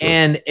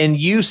 Sure. And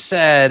you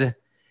said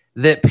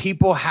that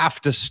people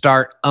have to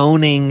start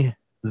owning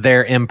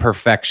their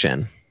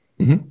imperfection.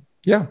 Mm-hmm.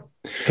 Yeah.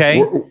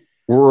 Okay.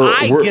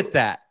 I get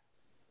that.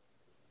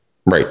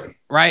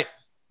 Right.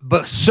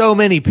 But so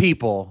many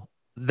people,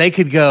 they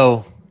could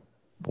go,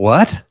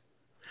 what?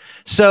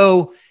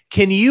 So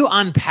can you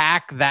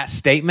unpack that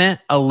statement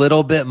a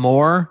little bit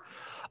more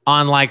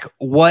on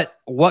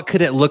what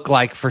could it look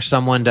like for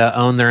someone to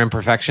own their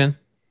imperfection?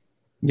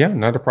 Yeah,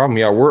 not a problem.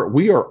 Yeah,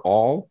 we are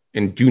all,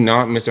 and do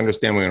not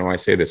misunderstand me when I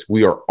say this,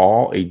 we are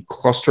all a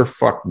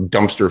clusterfuck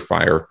dumpster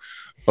fire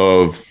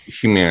of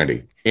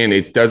humanity. And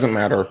it doesn't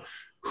matter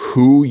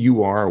who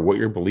you are, what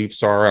your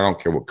beliefs are. I don't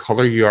care what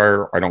color you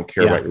are. I don't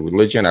care about your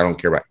religion. I don't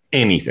care about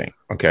anything.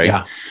 Okay.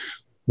 Yeah.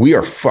 We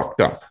are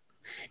fucked up.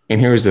 And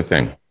here's the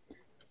thing.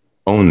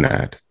 Own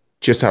that.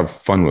 Just have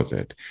fun with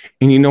it.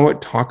 And you know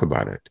what? Talk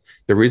about it.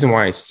 The reason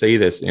why I say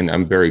this, and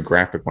I'm very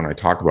graphic when I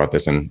talk about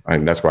this, and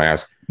that's why I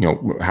ask,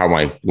 how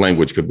my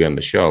language could be on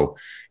the show,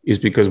 is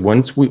because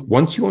once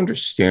you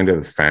understand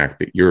the fact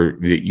that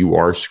you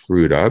are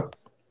screwed up,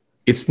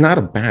 it's not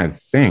a bad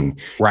thing.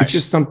 Right. It's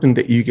just something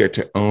that you get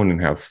to own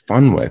and have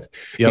fun with.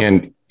 Yep.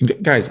 And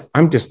guys,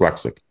 I'm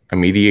dyslexic.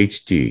 I'm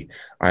ADHD.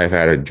 I've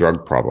had a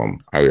drug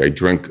problem. I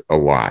drink a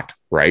lot,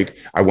 right?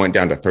 I went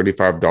down to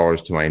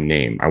 $35 to my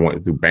name. I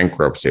went through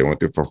bankruptcy. I went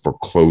through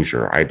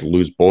foreclosure. I had to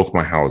lose both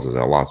my houses.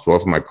 I lost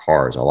both of my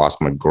cars. I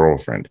lost my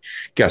girlfriend.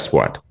 Guess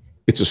what?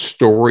 It's a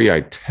story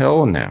I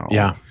tell now.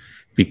 Yeah.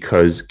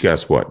 Because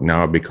guess what?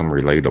 Now I've become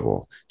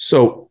relatable.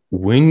 So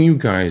when you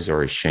guys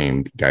are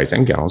ashamed, guys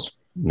and gals,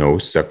 no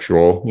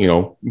sexual,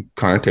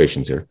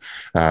 connotations here.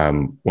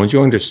 Once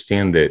you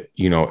understand that,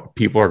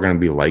 people are going to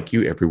be like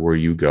you everywhere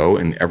you go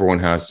and everyone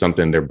has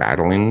something they're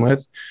battling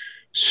with,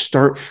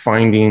 start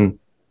finding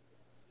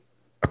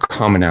a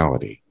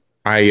commonality.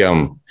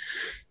 About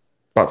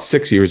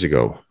 6 years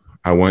ago,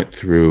 I went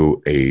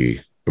through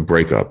a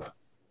breakup,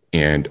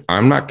 and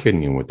I'm not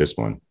kidding you with this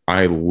one.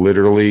 I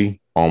literally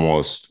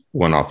almost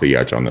went off the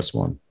edge on this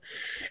one.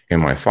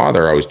 And my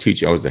father, I was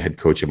the head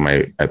coach at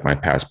my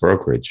past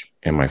brokerage.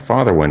 And my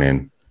father went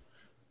in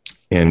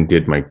and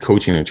did my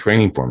coaching and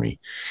training for me.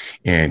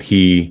 And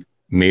he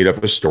made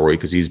up a story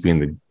because he's being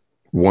the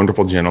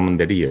wonderful gentleman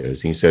that he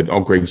is. He said,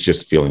 "Oh, Greg's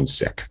just feeling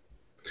sick."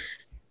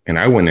 And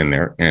I went in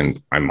there,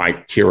 and I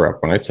might tear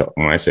up when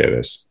I say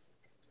this.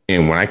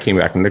 And when I came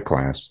back into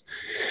class,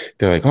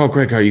 they're like, "Oh,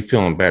 Greg, how are you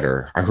feeling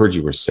better? I heard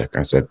you were sick."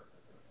 I said,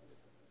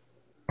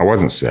 "I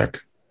wasn't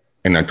sick."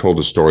 And I told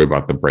a story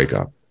about the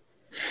breakup.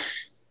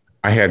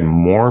 I had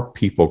more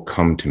people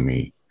come to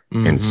me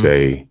and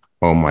say,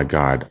 "Oh my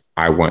God,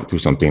 I went through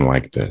something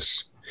like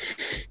this."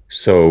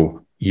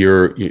 So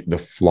the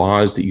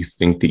flaws that you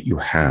think that you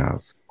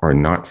have are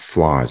not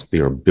flaws. They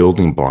are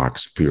building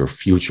blocks for your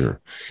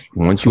future.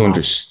 And once you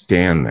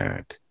understand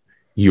that,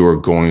 you are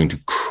going to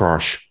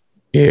crush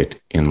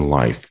it in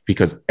life,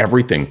 because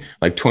everything,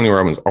 like Tony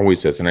Robbins always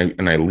says,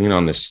 and I lean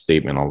on this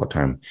statement all the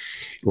time,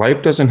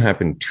 life doesn't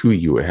happen to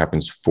you, it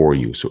happens for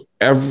you. So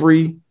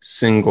every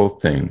single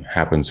thing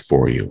happens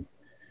for you.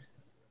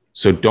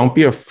 So don't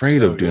be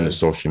afraid of doing the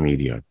social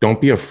media. Don't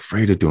be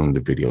afraid of doing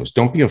the videos.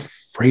 Don't be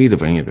afraid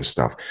of any of this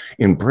stuff.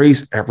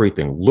 Embrace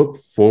everything. Look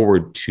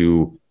forward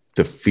to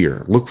the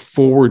fear. Look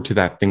forward to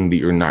that thing that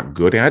you're not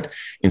good at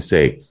and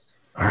say,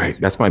 "All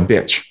right, that's my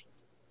bitch.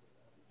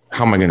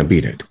 How am I going to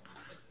beat it?"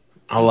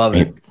 I love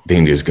it.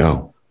 Then just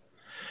go.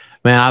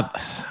 Man,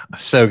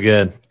 so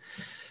good.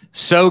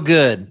 So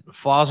good.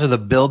 Flaws are the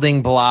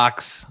building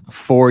blocks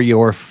for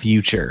your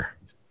future.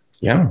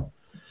 Yeah.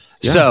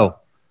 So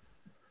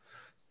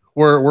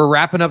we're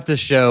wrapping up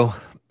this show,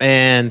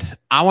 and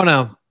I want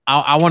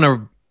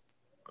to,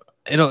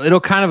 it'll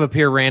kind of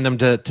appear random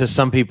to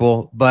some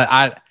people, but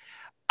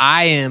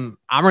I'm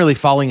really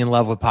falling in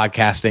love with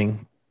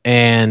podcasting.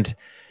 And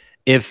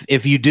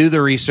if you do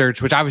the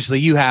research, which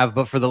obviously you have,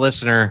 but for the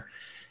listener,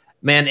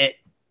 man,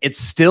 it's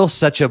still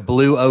such a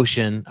blue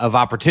ocean of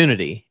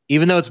opportunity,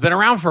 even though it's been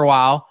around for a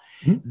while.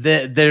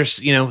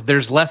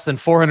 There's less than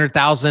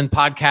 400,000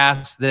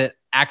 podcasts that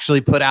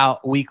actually put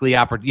out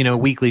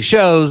weekly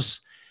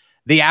shows.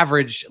 The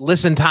average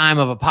listen time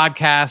of a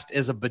podcast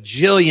is a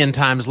bajillion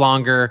times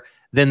longer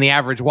than the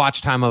average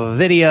watch time of a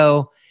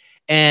video.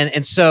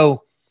 And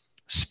so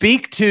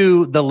speak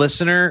to the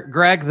listener,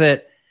 Greg,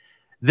 that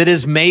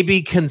is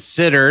maybe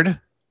considered,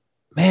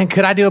 man,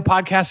 could I do a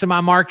podcast in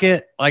my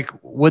market? Like,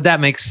 would that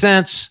make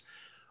sense?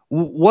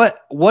 What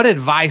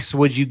advice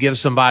would you give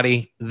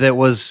somebody that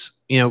was,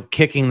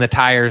 kicking the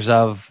tires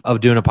of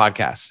doing a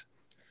podcast?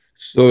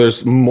 So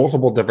there's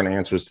multiple different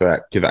answers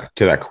to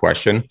that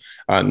question.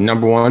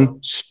 Number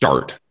one,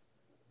 start.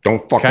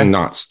 Don't fucking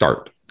not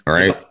start. All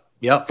right.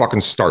 Yep.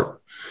 Fucking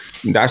start.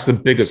 That's the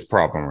biggest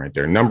problem right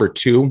there. Number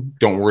two,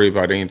 don't worry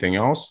about anything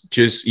else.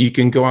 Just, you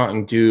can go out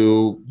and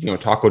do,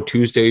 Taco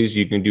Tuesdays.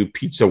 You can do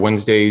Pizza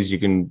Wednesdays. You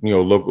can,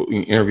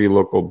 interview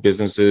local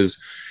businesses.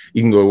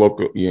 You can go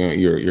local,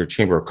 your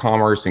chamber of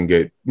commerce and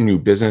get new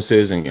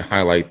businesses and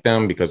highlight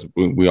them, because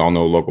we all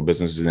know local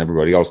businesses and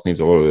everybody else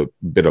needs a little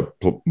bit of,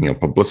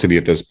 publicity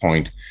at this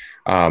point.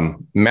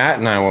 Matt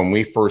and I, when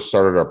we first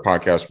started our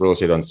podcast, Real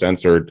Estate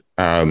Uncensored,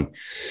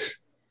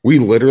 we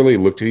literally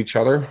looked at each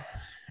other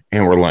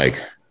and we're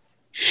like,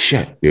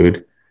 "Shit,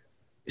 dude,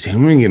 is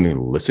anyone going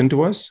to listen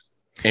to us?"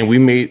 And we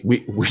made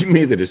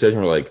the decision.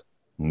 We're like,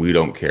 we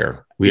don't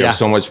care. We have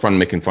so much fun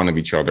making fun of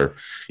each other.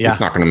 Yeah. It's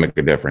not going to make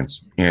a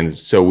difference. And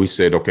so we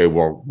said, okay,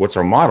 well, what's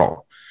our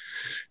model?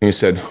 And he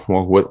said,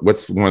 well,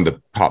 what's one of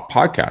the top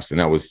podcasts? And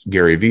that was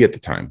Gary Vee at the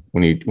time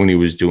when he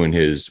was doing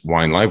his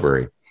wine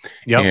library.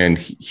 Yep. And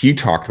he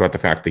talked about the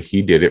fact that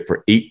he did it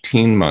for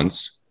 18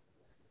 months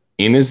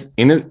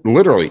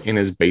literally in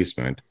his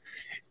basement,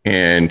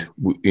 and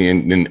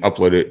then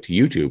uploaded it to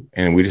YouTube.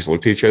 And we just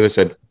looked at each other and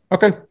said,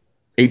 okay,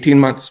 18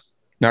 months,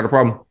 not a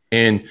problem.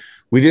 And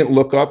we didn't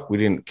look up. We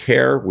didn't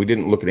care. We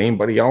didn't look at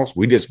anybody else.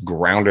 We just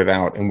ground it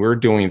out. And we're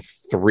doing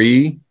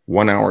 3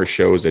 1-hour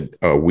shows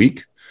a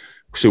week.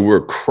 So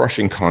we're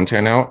crushing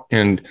content out.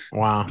 And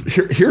wow,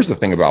 here's the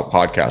thing about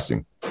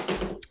podcasting.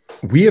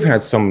 We have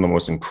had some of the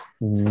most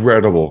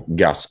incredible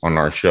guests on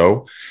our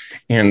show.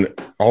 And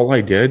all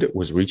I did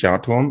was reach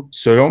out to them.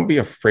 So don't be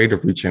afraid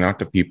of reaching out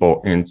to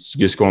people and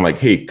just going like,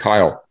 "Hey,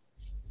 Kyle,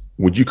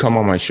 would you come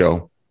on my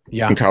show?"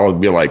 Yeah. And Kyle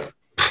would be like,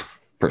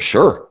 "For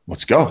sure.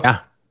 Let's go." Yeah.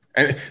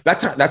 And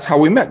that's how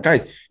we met,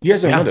 guys. You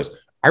guys don't know this.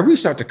 I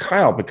reached out to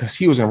Kyle because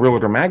he was in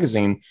Realtor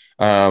Magazine,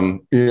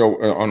 on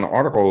an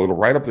article, a little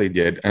write-up they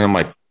did. And I'm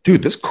like,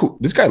 dude, this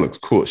guy looks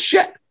cool as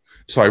shit.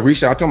 So I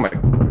reached out to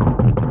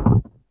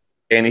him,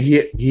 and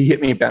he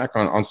hit me back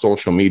on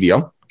social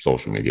media.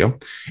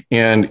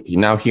 And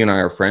now he and I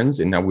are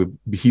friends. And now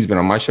he's been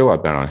on my show.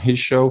 I've been on his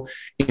show.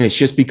 And it's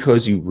just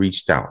because you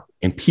reached out,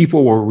 and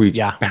people will reach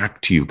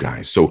back to you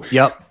guys. So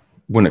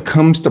when it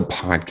comes to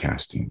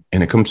podcasting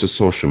and it comes to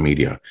social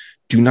media,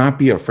 do not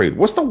be afraid.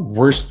 What's the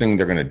worst thing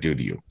they're going to do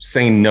to you?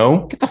 Say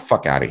no? Get the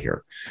fuck out of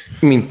here.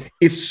 I mean,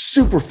 it's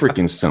super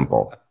freaking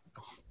simple.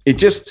 It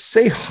just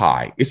say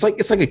hi. It's like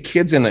a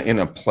kid's in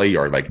a play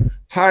yard, like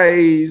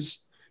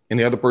hi's, and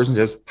the other person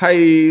says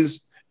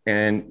hi's,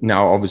 and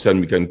now all of a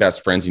sudden become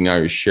best friends, and now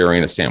you're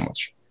sharing a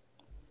sandwich.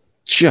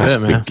 Just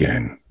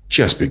begin.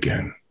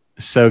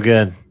 So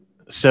good.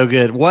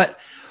 What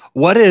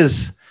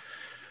is?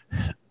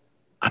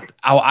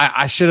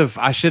 I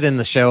should end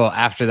the show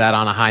after that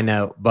on a high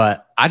note,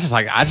 but I just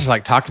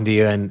like talking to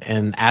you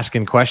and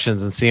asking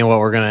questions and seeing what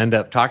we're going to end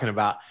up talking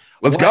about.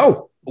 Let's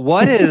go.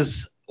 What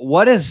is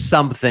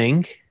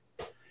something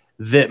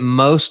that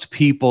most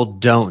people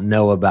don't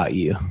know about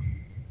you?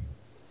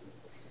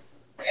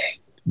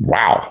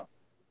 Wow.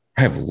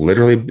 I have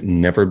literally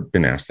never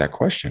been asked that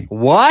question.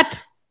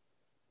 What?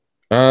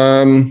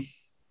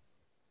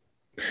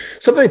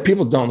 Something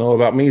people don't know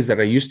about me is that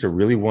I used to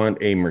really want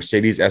a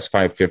Mercedes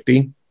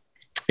S550,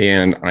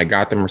 and I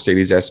got the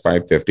Mercedes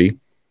S550.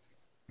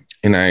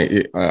 And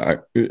I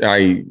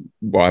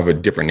have a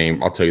different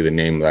name. I'll tell you the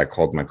name that I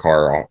called my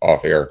car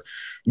off air.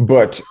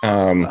 But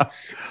I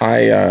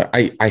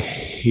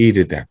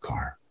hated that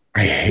car.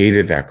 I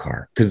hated that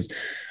car because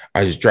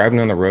I was driving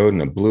on the road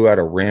and it blew out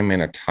a rim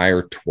and a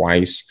tire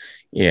twice,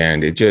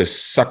 and it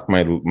just sucked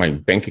my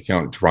bank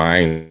account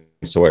dry.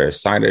 So I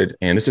decided,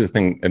 and this is the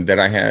thing that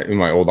I had in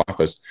my old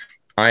office,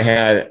 I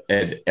had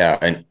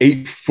an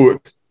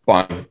 8-foot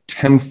by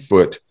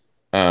 10-foot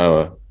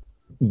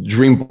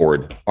dream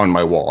board on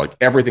my wall. Like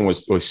everything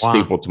was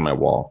stapled to my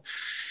wall.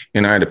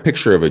 And I had a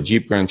picture of a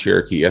Jeep Grand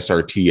Cherokee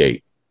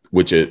SRT8,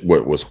 which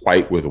was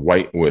white with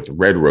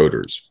red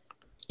rotors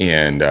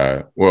and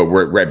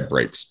red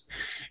brakes,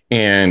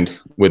 and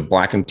with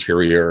black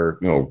interior,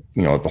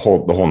 the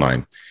whole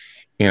nine.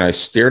 And I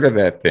stared at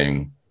that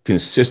thing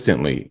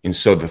consistently. And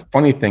so the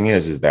funny thing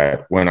is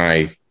that when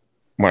I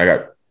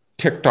got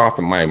ticked off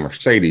in my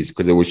Mercedes,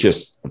 because it was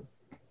just,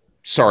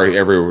 sorry,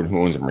 everyone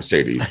who owns a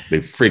Mercedes, they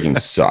freaking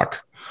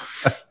suck.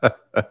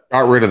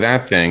 Got rid of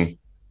that thing.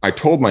 I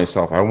told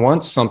myself, I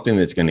want something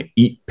that's going to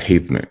eat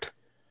pavement.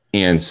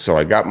 And so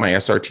I got my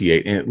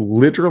SRT8, and it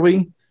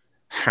literally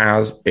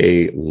has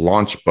a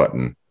launch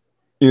button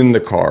in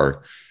the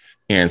car.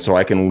 And so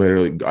I can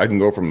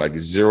go from like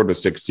 0 to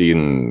 60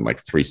 in like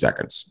 3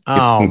 seconds.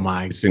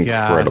 It's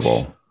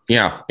incredible. Gosh.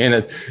 Yeah. And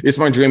it's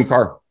my dream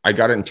car. I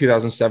got it in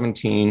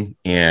 2017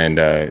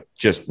 and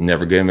just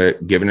never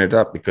given it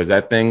up, because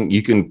that thing,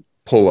 I can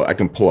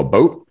pull a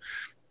boat.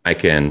 I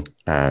can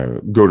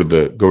go to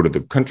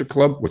the country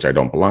club, which I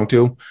don't belong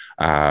to.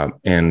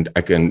 And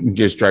I can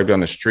just drive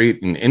down the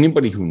street, and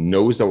anybody who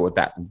knows what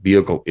that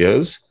vehicle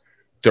is,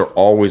 they're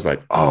always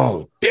like,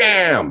 oh,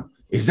 damn,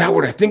 is that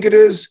what I think it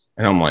is?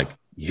 And I'm like,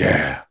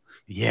 yeah.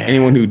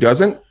 Anyone who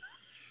doesn't,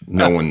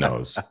 no one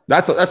knows.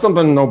 That's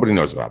something nobody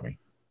knows about me.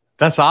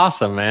 That's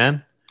awesome,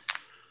 man.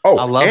 Oh,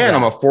 I love that.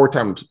 I'm a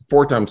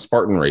four-time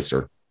Spartan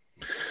racer.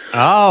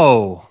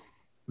 Oh,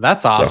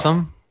 that's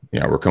awesome. So,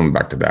 yeah, we're coming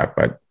back to that.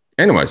 But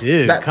anyways,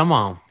 dude, come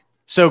on.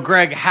 So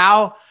Greg,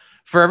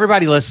 for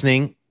everybody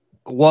listening,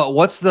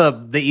 what's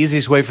the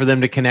easiest way for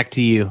them to connect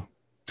to you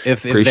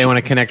if they want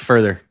to connect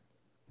further?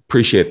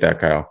 Appreciate that,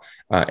 Kyle.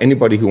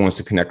 Anybody who wants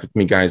to connect with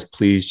me, guys,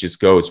 please just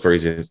go. It's very,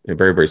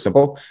 very, very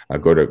simple.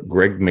 Go to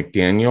Greg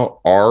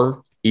McDaniel,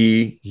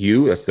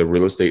 REU. That's the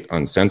Real Estate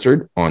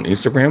Uncensored on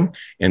Instagram.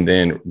 And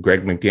then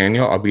Greg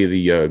McDaniel, I'll be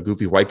the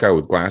goofy white guy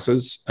with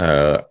glasses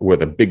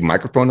with a big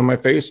microphone in my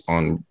face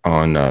on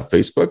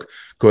Facebook.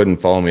 Go ahead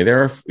and follow me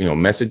there.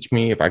 Message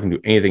me if I can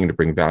do anything to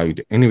bring value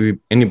to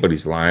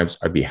anybody's lives.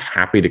 I'd be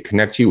happy to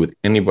connect you with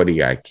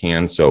anybody I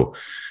can. So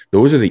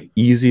those are the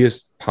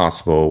easiest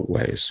possible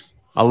ways.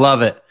 I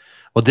love it.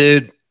 Well,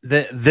 dude,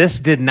 this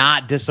did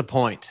not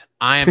disappoint.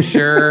 I am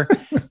sure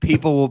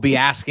people will be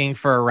asking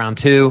for a round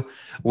 2,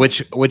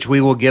 which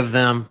we will give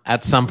them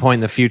at some point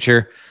in the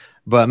future.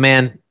 But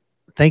man,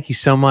 thank you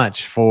so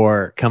much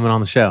for coming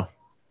on the show.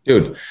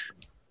 Dude,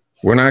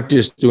 we're not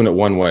just doing it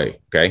one way,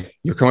 okay?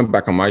 You're coming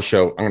back on my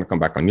show. I'm going to come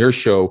back on your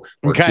show.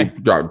 We're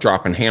keep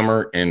dropping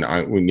hammer, and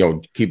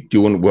keep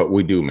doing what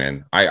we do,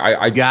 man.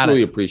 I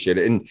truly appreciate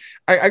it. And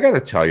I got to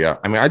tell you,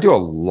 I mean, I do a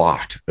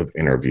lot of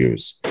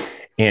interviews.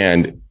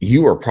 And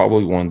you are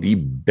probably one of the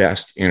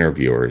best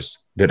interviewers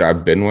that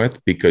I've been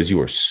with, because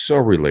you are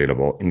so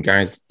relatable. And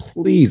guys,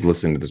 please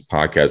listen to this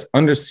podcast.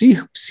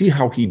 See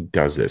how he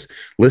does this.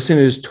 Listen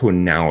to his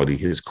tonality,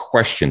 his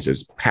questions,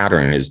 his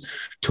pattern, his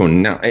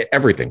tonality,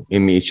 everything. I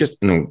mean, it's just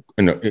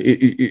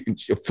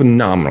it's a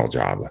phenomenal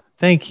job.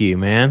 Thank you,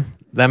 man.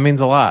 That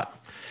means a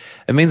lot.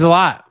 It means a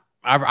lot.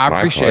 I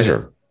appreciate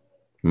pleasure.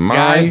 it. My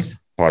Guys,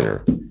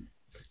 pleasure.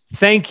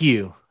 Thank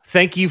you.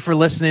 Thank you for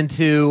listening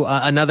to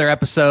another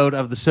episode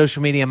of the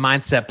Social Media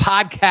Mindset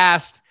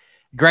Podcast.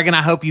 Greg and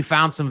I hope you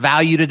found some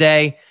value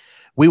today.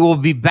 We will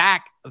be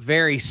back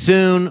very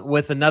soon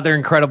with another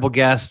incredible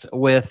guest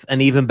with an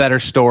even better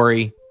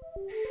story.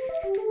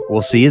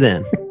 We'll see you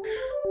then.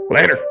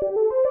 Later.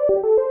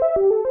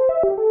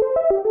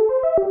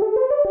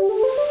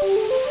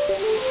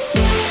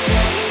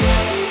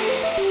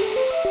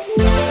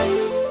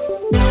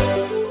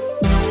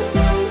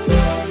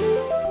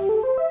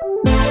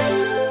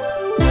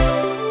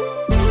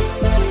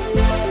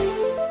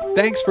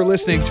 Thanks for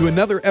listening to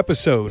another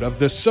episode of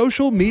the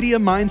Social Media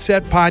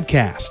Mindset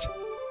Podcast.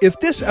 If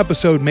this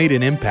episode made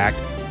an impact,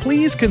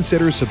 please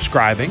consider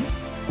subscribing,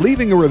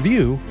 leaving a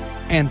review,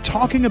 and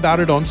talking about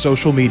it on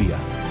social media.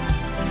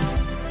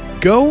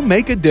 Go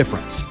make a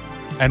difference,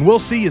 and we'll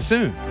see you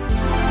soon.